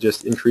 you could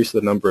just increase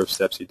the number of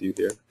steps you do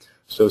here.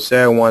 So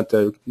say I want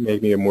to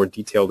make me a more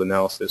detailed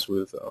analysis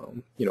with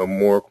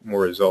more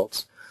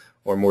results,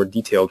 or more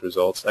detailed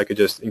results. I could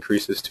just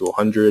increase this to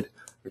 100,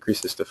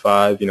 increase this to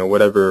 5,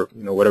 whatever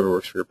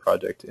works for your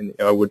project, and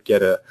I would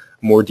get a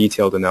more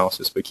detailed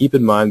analysis. But keep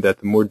in mind that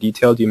the more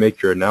detailed you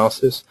make your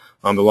analysis,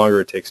 the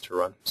longer it takes to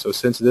run. So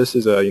since this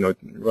is a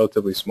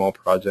relatively small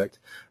project,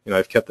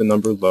 I've kept the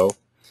number low,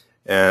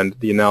 and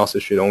the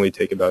analysis should only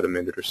take about a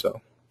minute or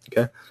so.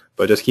 Okay,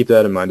 but just keep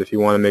that in mind. If you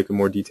want to make a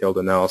more detailed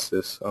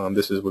analysis,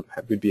 this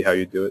would be how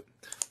you do it.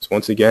 So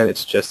once again,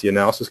 it's just the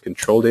Analysis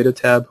Control Data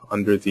tab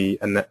under the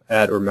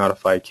Add or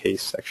Modify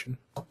Case section.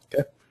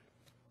 Okay.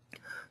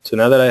 So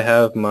now that I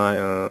have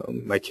my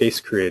my case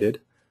created,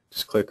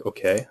 just click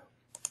OK.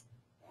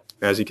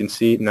 As you can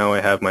see, now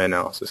I have my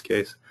analysis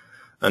case.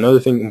 Another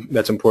thing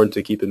that's important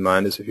to keep in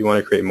mind is if you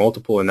want to create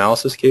multiple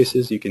analysis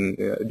cases, you can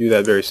do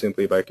that very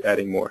simply by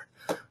adding more.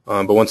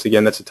 But once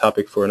again, that's a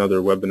topic for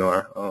another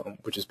webinar,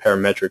 which is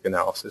parametric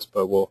analysis.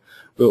 But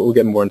we'll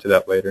get more into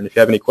that later. And if you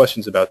have any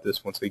questions about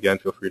this, once again,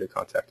 feel free to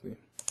contact me.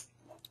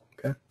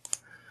 Okay.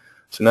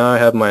 So now I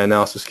have my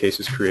analysis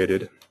cases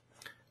created.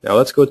 Now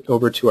let's go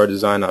over to our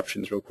design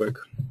options real quick.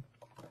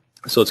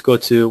 So let's go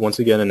to, once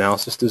again,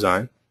 Analysis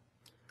Design,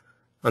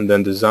 and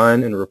then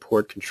Design and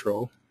Report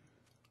Control.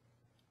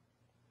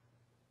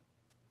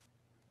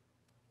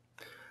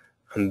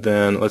 And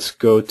then let's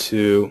go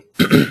to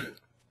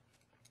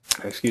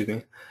excuse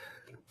me,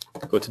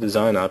 go to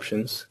Design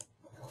Options,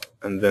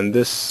 and then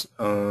this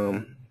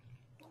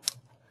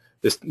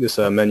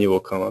menu will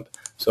come up.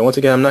 So once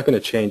again, I'm not going to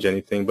change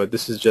anything, but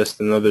this is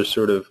just another these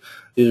are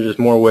just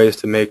more ways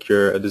to make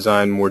your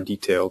design more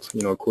detailed,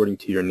 according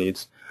to your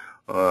needs.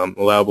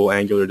 Allowable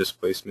angular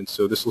displacement.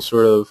 So this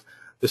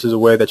is a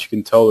way that you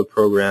can tell the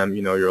program,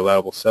 your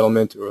allowable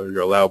settlement or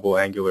your allowable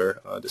angular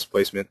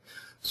displacement,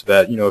 so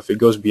that, if it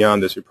goes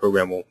beyond this, your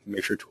program will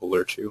make sure to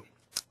alert you.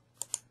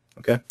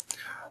 Okay?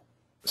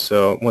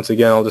 So once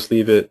again, I'll just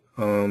leave it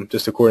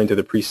just according to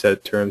the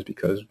preset terms,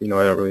 because, I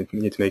don't really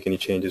need to make any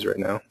changes right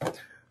now.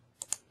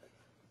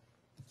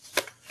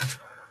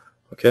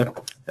 Okay,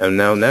 and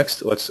now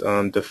next, let's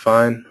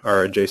define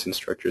our adjacent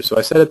structures. So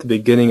I said at the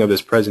beginning of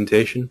this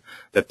presentation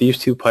that these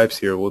two pipes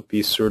here will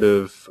be sort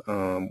of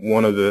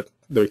one of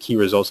the key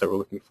results that we're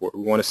looking for.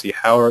 We want to see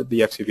how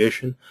the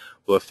excavation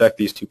will affect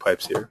these two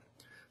pipes here.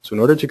 So in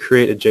order to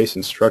create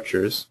adjacent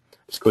structures,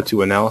 let's go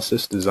to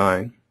Analysis,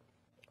 Design,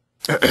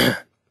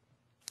 and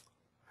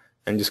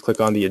just click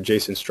on the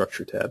Adjacent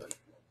Structure tab.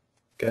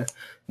 Okay,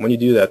 when you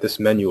do that, this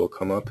menu will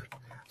come up.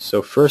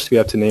 So first we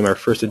have to name our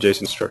first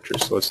adjacent structure.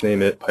 So let's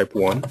name it Pipe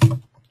 1.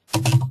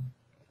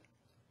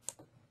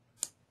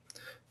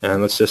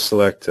 And let's just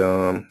select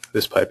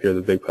this pipe here,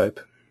 the big pipe.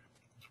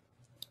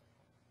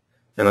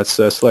 And let's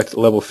select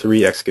level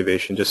 3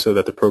 excavation, just so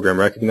that the program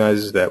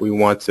recognizes that we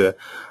want to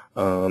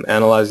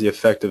analyze the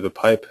effect of the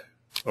pipe,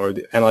 or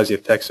analyze the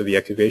effects of the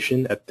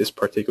excavation at this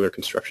particular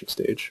construction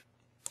stage.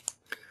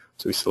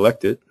 So we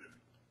select it.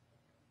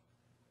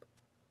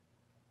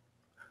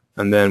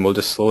 And then we'll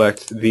just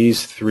select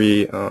these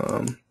three,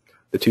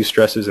 the two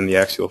stresses and the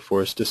axial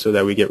force, just so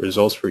that we get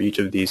results for each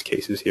of these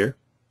cases here.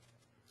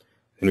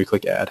 And we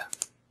click Add.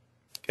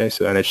 Okay,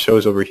 so and it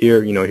shows over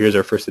here, here's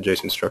our first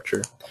adjacent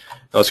structure.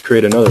 Now let's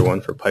create another one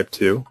for pipe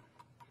 2,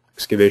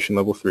 excavation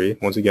level 3.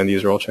 Once again,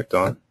 these are all checked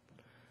on.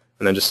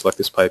 And then just select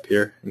this pipe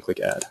here and click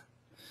Add.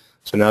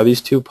 So now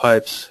these two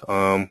pipes,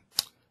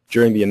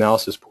 during the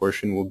analysis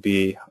portion, will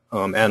be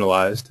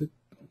analyzed,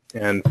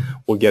 and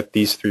we'll get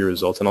these three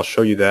results, and I'll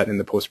show you that in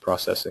the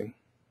post-processing.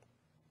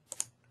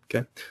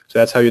 Okay, so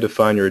that's how you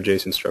define your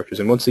adjacent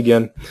structures. And once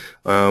again,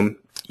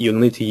 you'll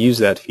need to use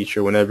that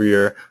feature whenever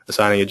you're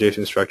assigning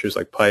adjacent structures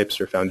like pipes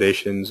or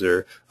foundations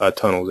or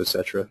tunnels,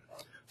 etc.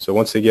 So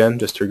once again,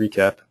 just to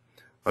recap,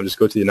 just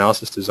go to the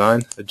Analysis,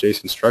 Design,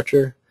 Adjacent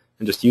Structure,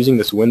 and just using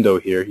this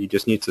window here, you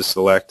just need to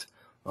select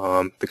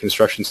the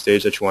construction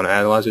stage that you want to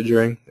analyze it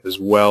during, as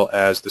well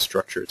as the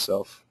structure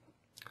itself.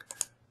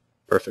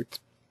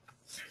 Perfect.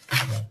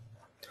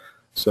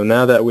 So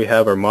now that we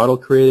have our model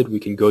created,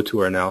 we can go to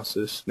our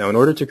analysis. Now in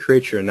order to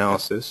create your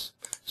analysis,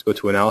 just go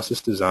to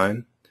Analysis,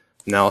 Design,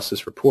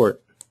 Analysis,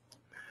 Report,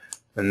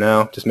 and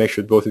now just make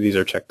sure both of these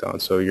are checked on.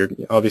 So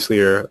obviously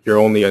your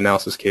only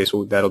analysis case,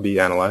 that'll be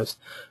analyzed,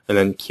 and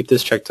then keep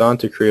this checked on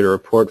to create a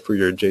report for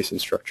your adjacent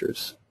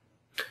structures.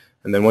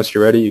 And then once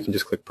you're ready, you can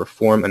just click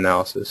Perform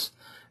Analysis.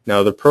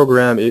 Now the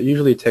program, it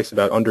usually takes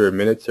about under a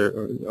minute,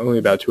 or only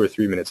about 2 or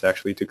 3 minutes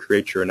actually, to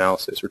create your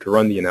analysis or to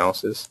run the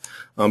analysis.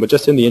 But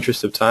just in the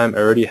interest of time, I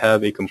already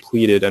have a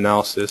completed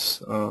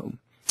analysis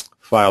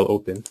file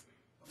open.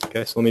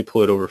 Okay, so let me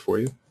pull it over for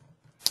you.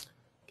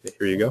 Okay,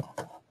 here you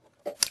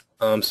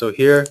go. So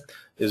here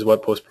is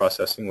what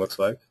post-processing looks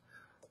like.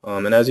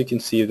 And as you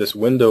can see, this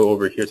window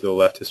over here to the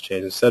left has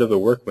changed. Instead of the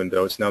work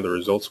window, it's now the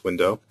results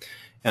window.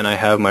 And I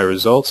have my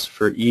results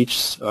for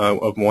each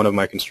of one of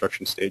my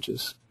construction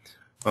stages.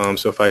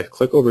 So if I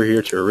click over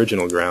here to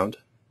original ground,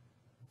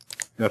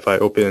 and if I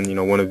open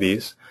one of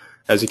these,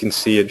 as you can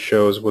see, it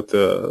shows what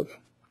the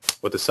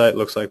site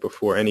looks like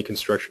before any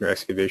construction or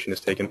excavation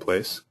has taken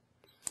place.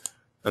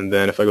 And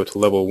then if I go to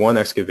level 1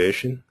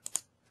 excavation,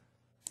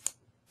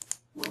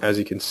 as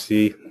you can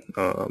see,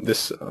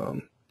 this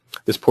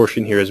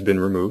portion here has been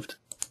removed,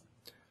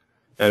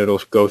 and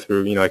it'll go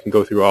through, I can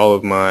go through all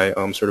of my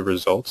sort of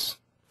results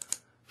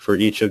for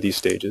each of these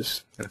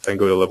stages. And if I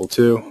go to level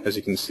 2, as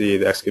you can see,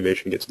 the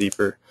excavation gets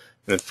deeper.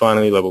 And then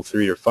finally, level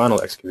 3, or final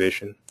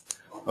excavation,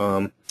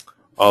 all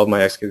of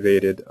my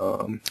excavated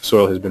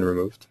soil has been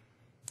removed.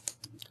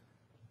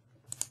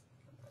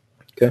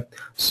 Okay,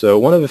 so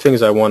one of the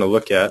things I want to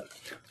look at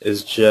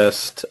is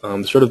just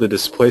sort of the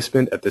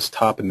displacement at this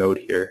top node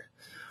here.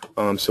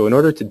 So in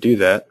order to do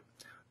that,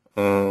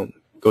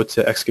 go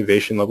to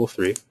excavation level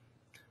 3,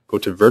 go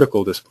to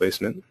vertical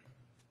displacement,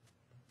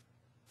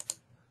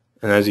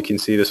 and as you can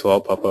see, this will all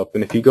pop up.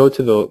 And if you go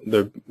to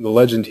the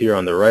legend here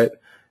on the right,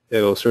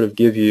 it'll sort of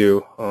give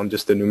you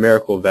just the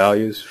numerical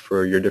values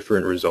for your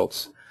different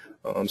results,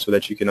 so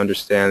that you can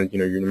understand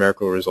your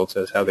numerical results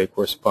as how they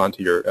correspond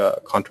to your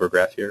contour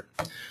graph here.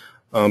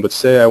 But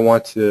say I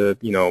want to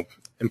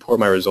import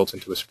my results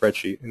into a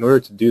spreadsheet. In order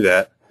to do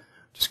that,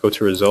 just go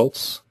to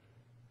Results,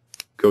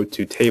 go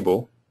to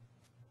Table,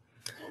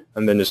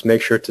 and then just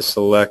make sure to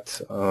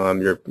select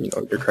your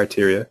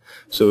criteria.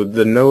 So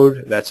the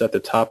node that's at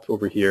the top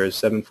over here is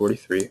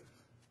 743.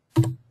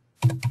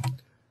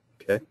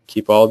 Okay,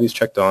 keep all of these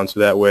checked on, so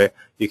that way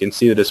you can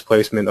see the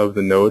displacement of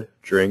the node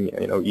during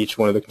each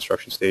one of the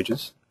construction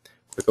stages.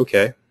 Click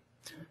OK.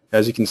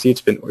 As you can see,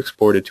 it's been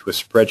exported to a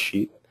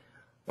spreadsheet,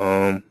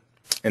 and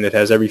it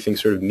has everything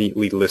sort of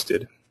neatly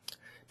listed.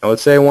 Now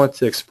let's say I want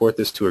to export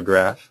this to a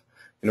graph.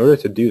 In order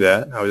to do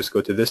that, I'll just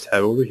go to this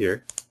tab over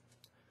here,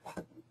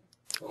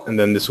 and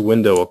then this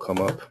window will come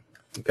up.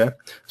 Okay,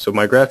 so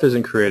my graph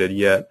isn't created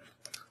yet,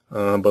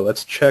 but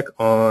let's check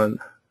on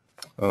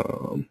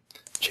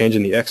change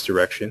in the X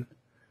direction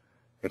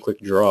and click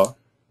draw.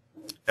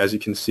 As you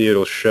can see,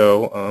 it'll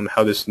show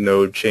how this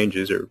node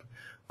changes, or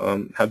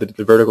how the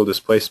vertical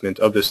displacement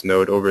of this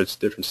node over its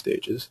different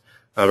stages.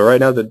 But right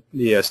now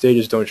the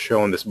stages don't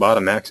show on this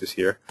bottom axis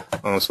here,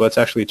 so let's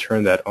actually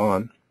turn that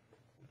on.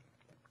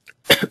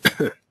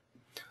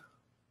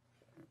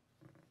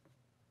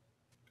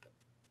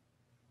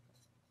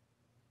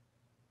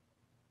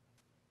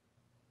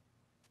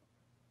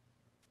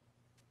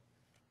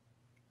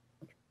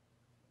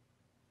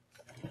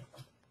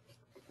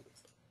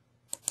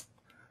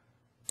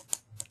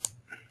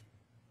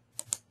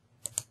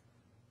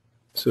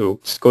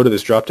 So just go to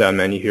this drop-down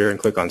menu here and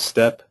click on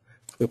Step,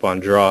 click on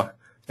Draw.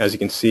 As you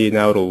can see,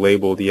 now it'll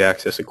label the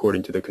axis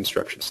according to the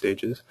construction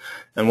stages.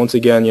 And once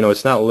again,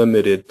 it's not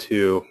limited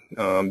to,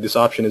 this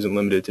option isn't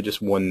limited to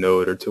just one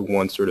node or to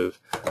one sort of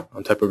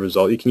type of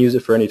result. You can use it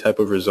for any type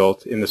of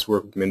result in this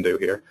work window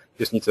here. You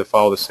just need to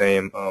follow the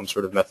same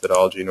sort of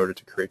methodology in order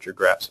to create your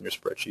graphs and your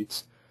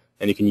spreadsheets.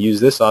 And you can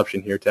use this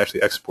option here to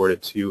actually export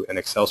it to an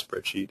Excel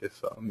spreadsheet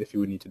if you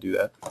would need to do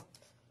that.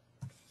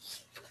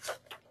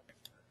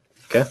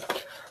 Okay.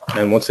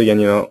 And once again,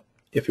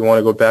 if you want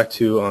to go back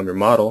to your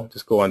model,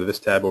 just go onto this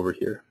tab over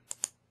here.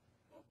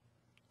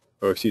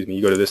 Or excuse me,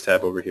 you go to this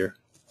tab over here.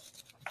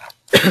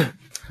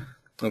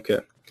 Okay.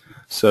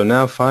 So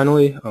now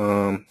finally,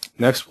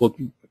 next we'll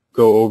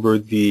go over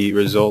the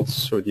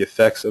results or the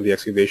effects of the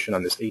excavation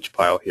on this H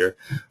pile here.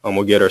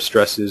 We'll get our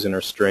stresses and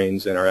our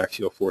strains and our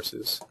axial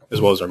forces,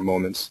 as well as our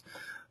moments.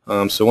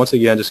 So once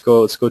again, let's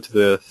go to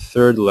the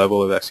third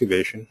level of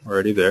excavation,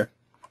 already there.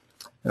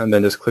 And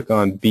then just click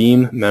on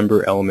Beam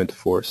Member Element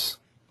Force.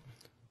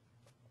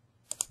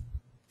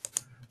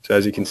 So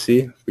as you can see,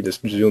 if we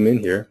just zoom in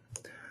here,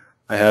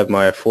 I have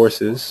my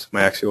forces,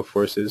 my axial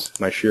forces,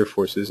 my shear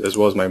forces, as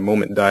well as my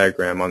moment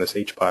diagram on this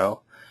H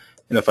pile.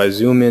 And if I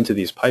zoom into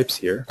these pipes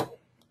here,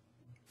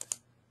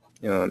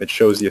 it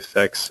shows the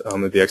effects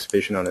of the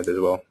excavation on it as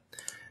well.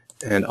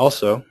 And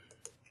also,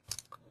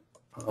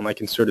 I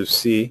can sort of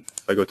see,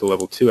 if I go to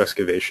level 2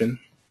 excavation,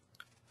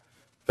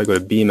 if I go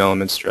to beam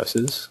element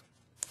stresses,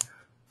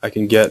 I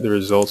can get the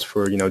results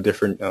for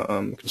different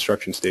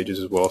construction stages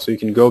as well. So you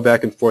can go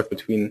back and forth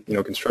between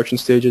construction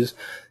stages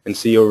and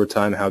see over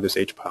time how this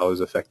H pile is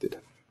affected.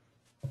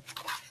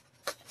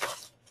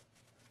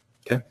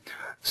 Okay.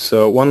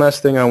 So one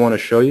last thing I want to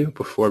show you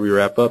before we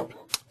wrap up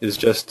is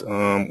just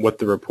what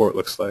the report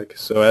looks like.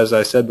 So as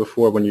I said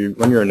before, when you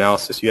run your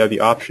analysis, you have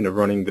the option of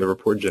running the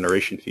report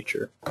generation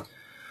feature.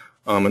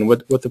 And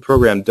what the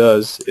program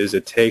does is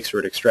it takes or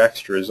it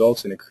extracts your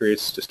results and it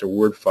creates just a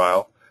Word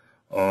file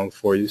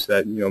for you, so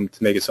that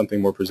to make it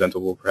something more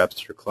presentable, perhaps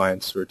to your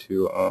clients or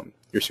to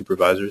your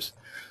supervisors.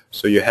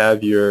 So you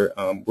have your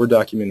Word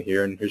document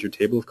here, and here's your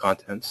table of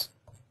contents,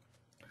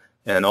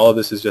 and all of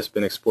this has just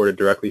been exported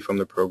directly from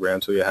the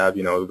program. So you have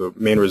the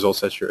main results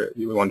that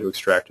you want to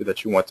extract or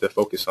that you want to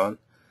focus on.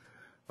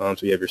 So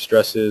you have your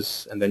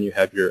stresses, and then you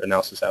have your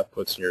analysis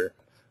outputs and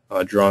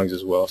your drawings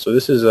as well. So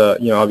this is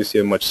obviously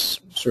a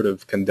much sort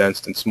of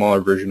condensed and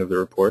smaller version of the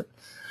report.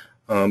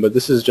 But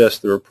this is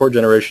just the report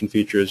generation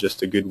feature is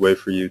just a good way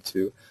for you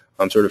to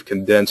sort of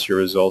condense your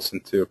results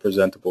into a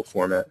presentable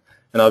format.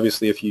 And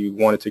obviously, if you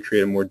wanted to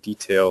create a more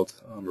detailed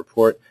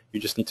report, you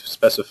just need to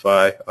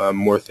specify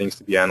more things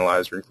to be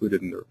analyzed or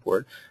included in the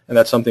report. And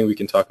that's something we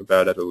can talk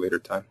about at a later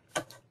time.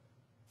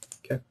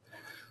 Okay.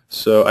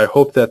 So I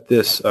hope that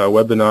this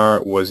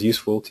webinar was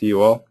useful to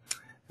you all.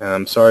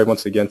 Sorry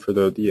once again for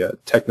the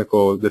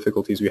technical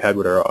difficulties we had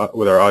with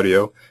our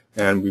audio,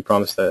 and we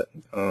promise that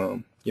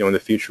in the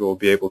future we'll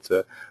be able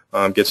to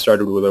get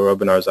started with our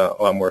webinars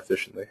a lot more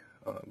efficiently.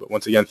 But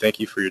once again, thank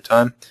you for your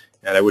time,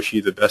 and I wish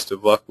you the best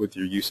of luck with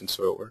your use in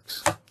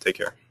SoilWorks. Take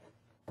care.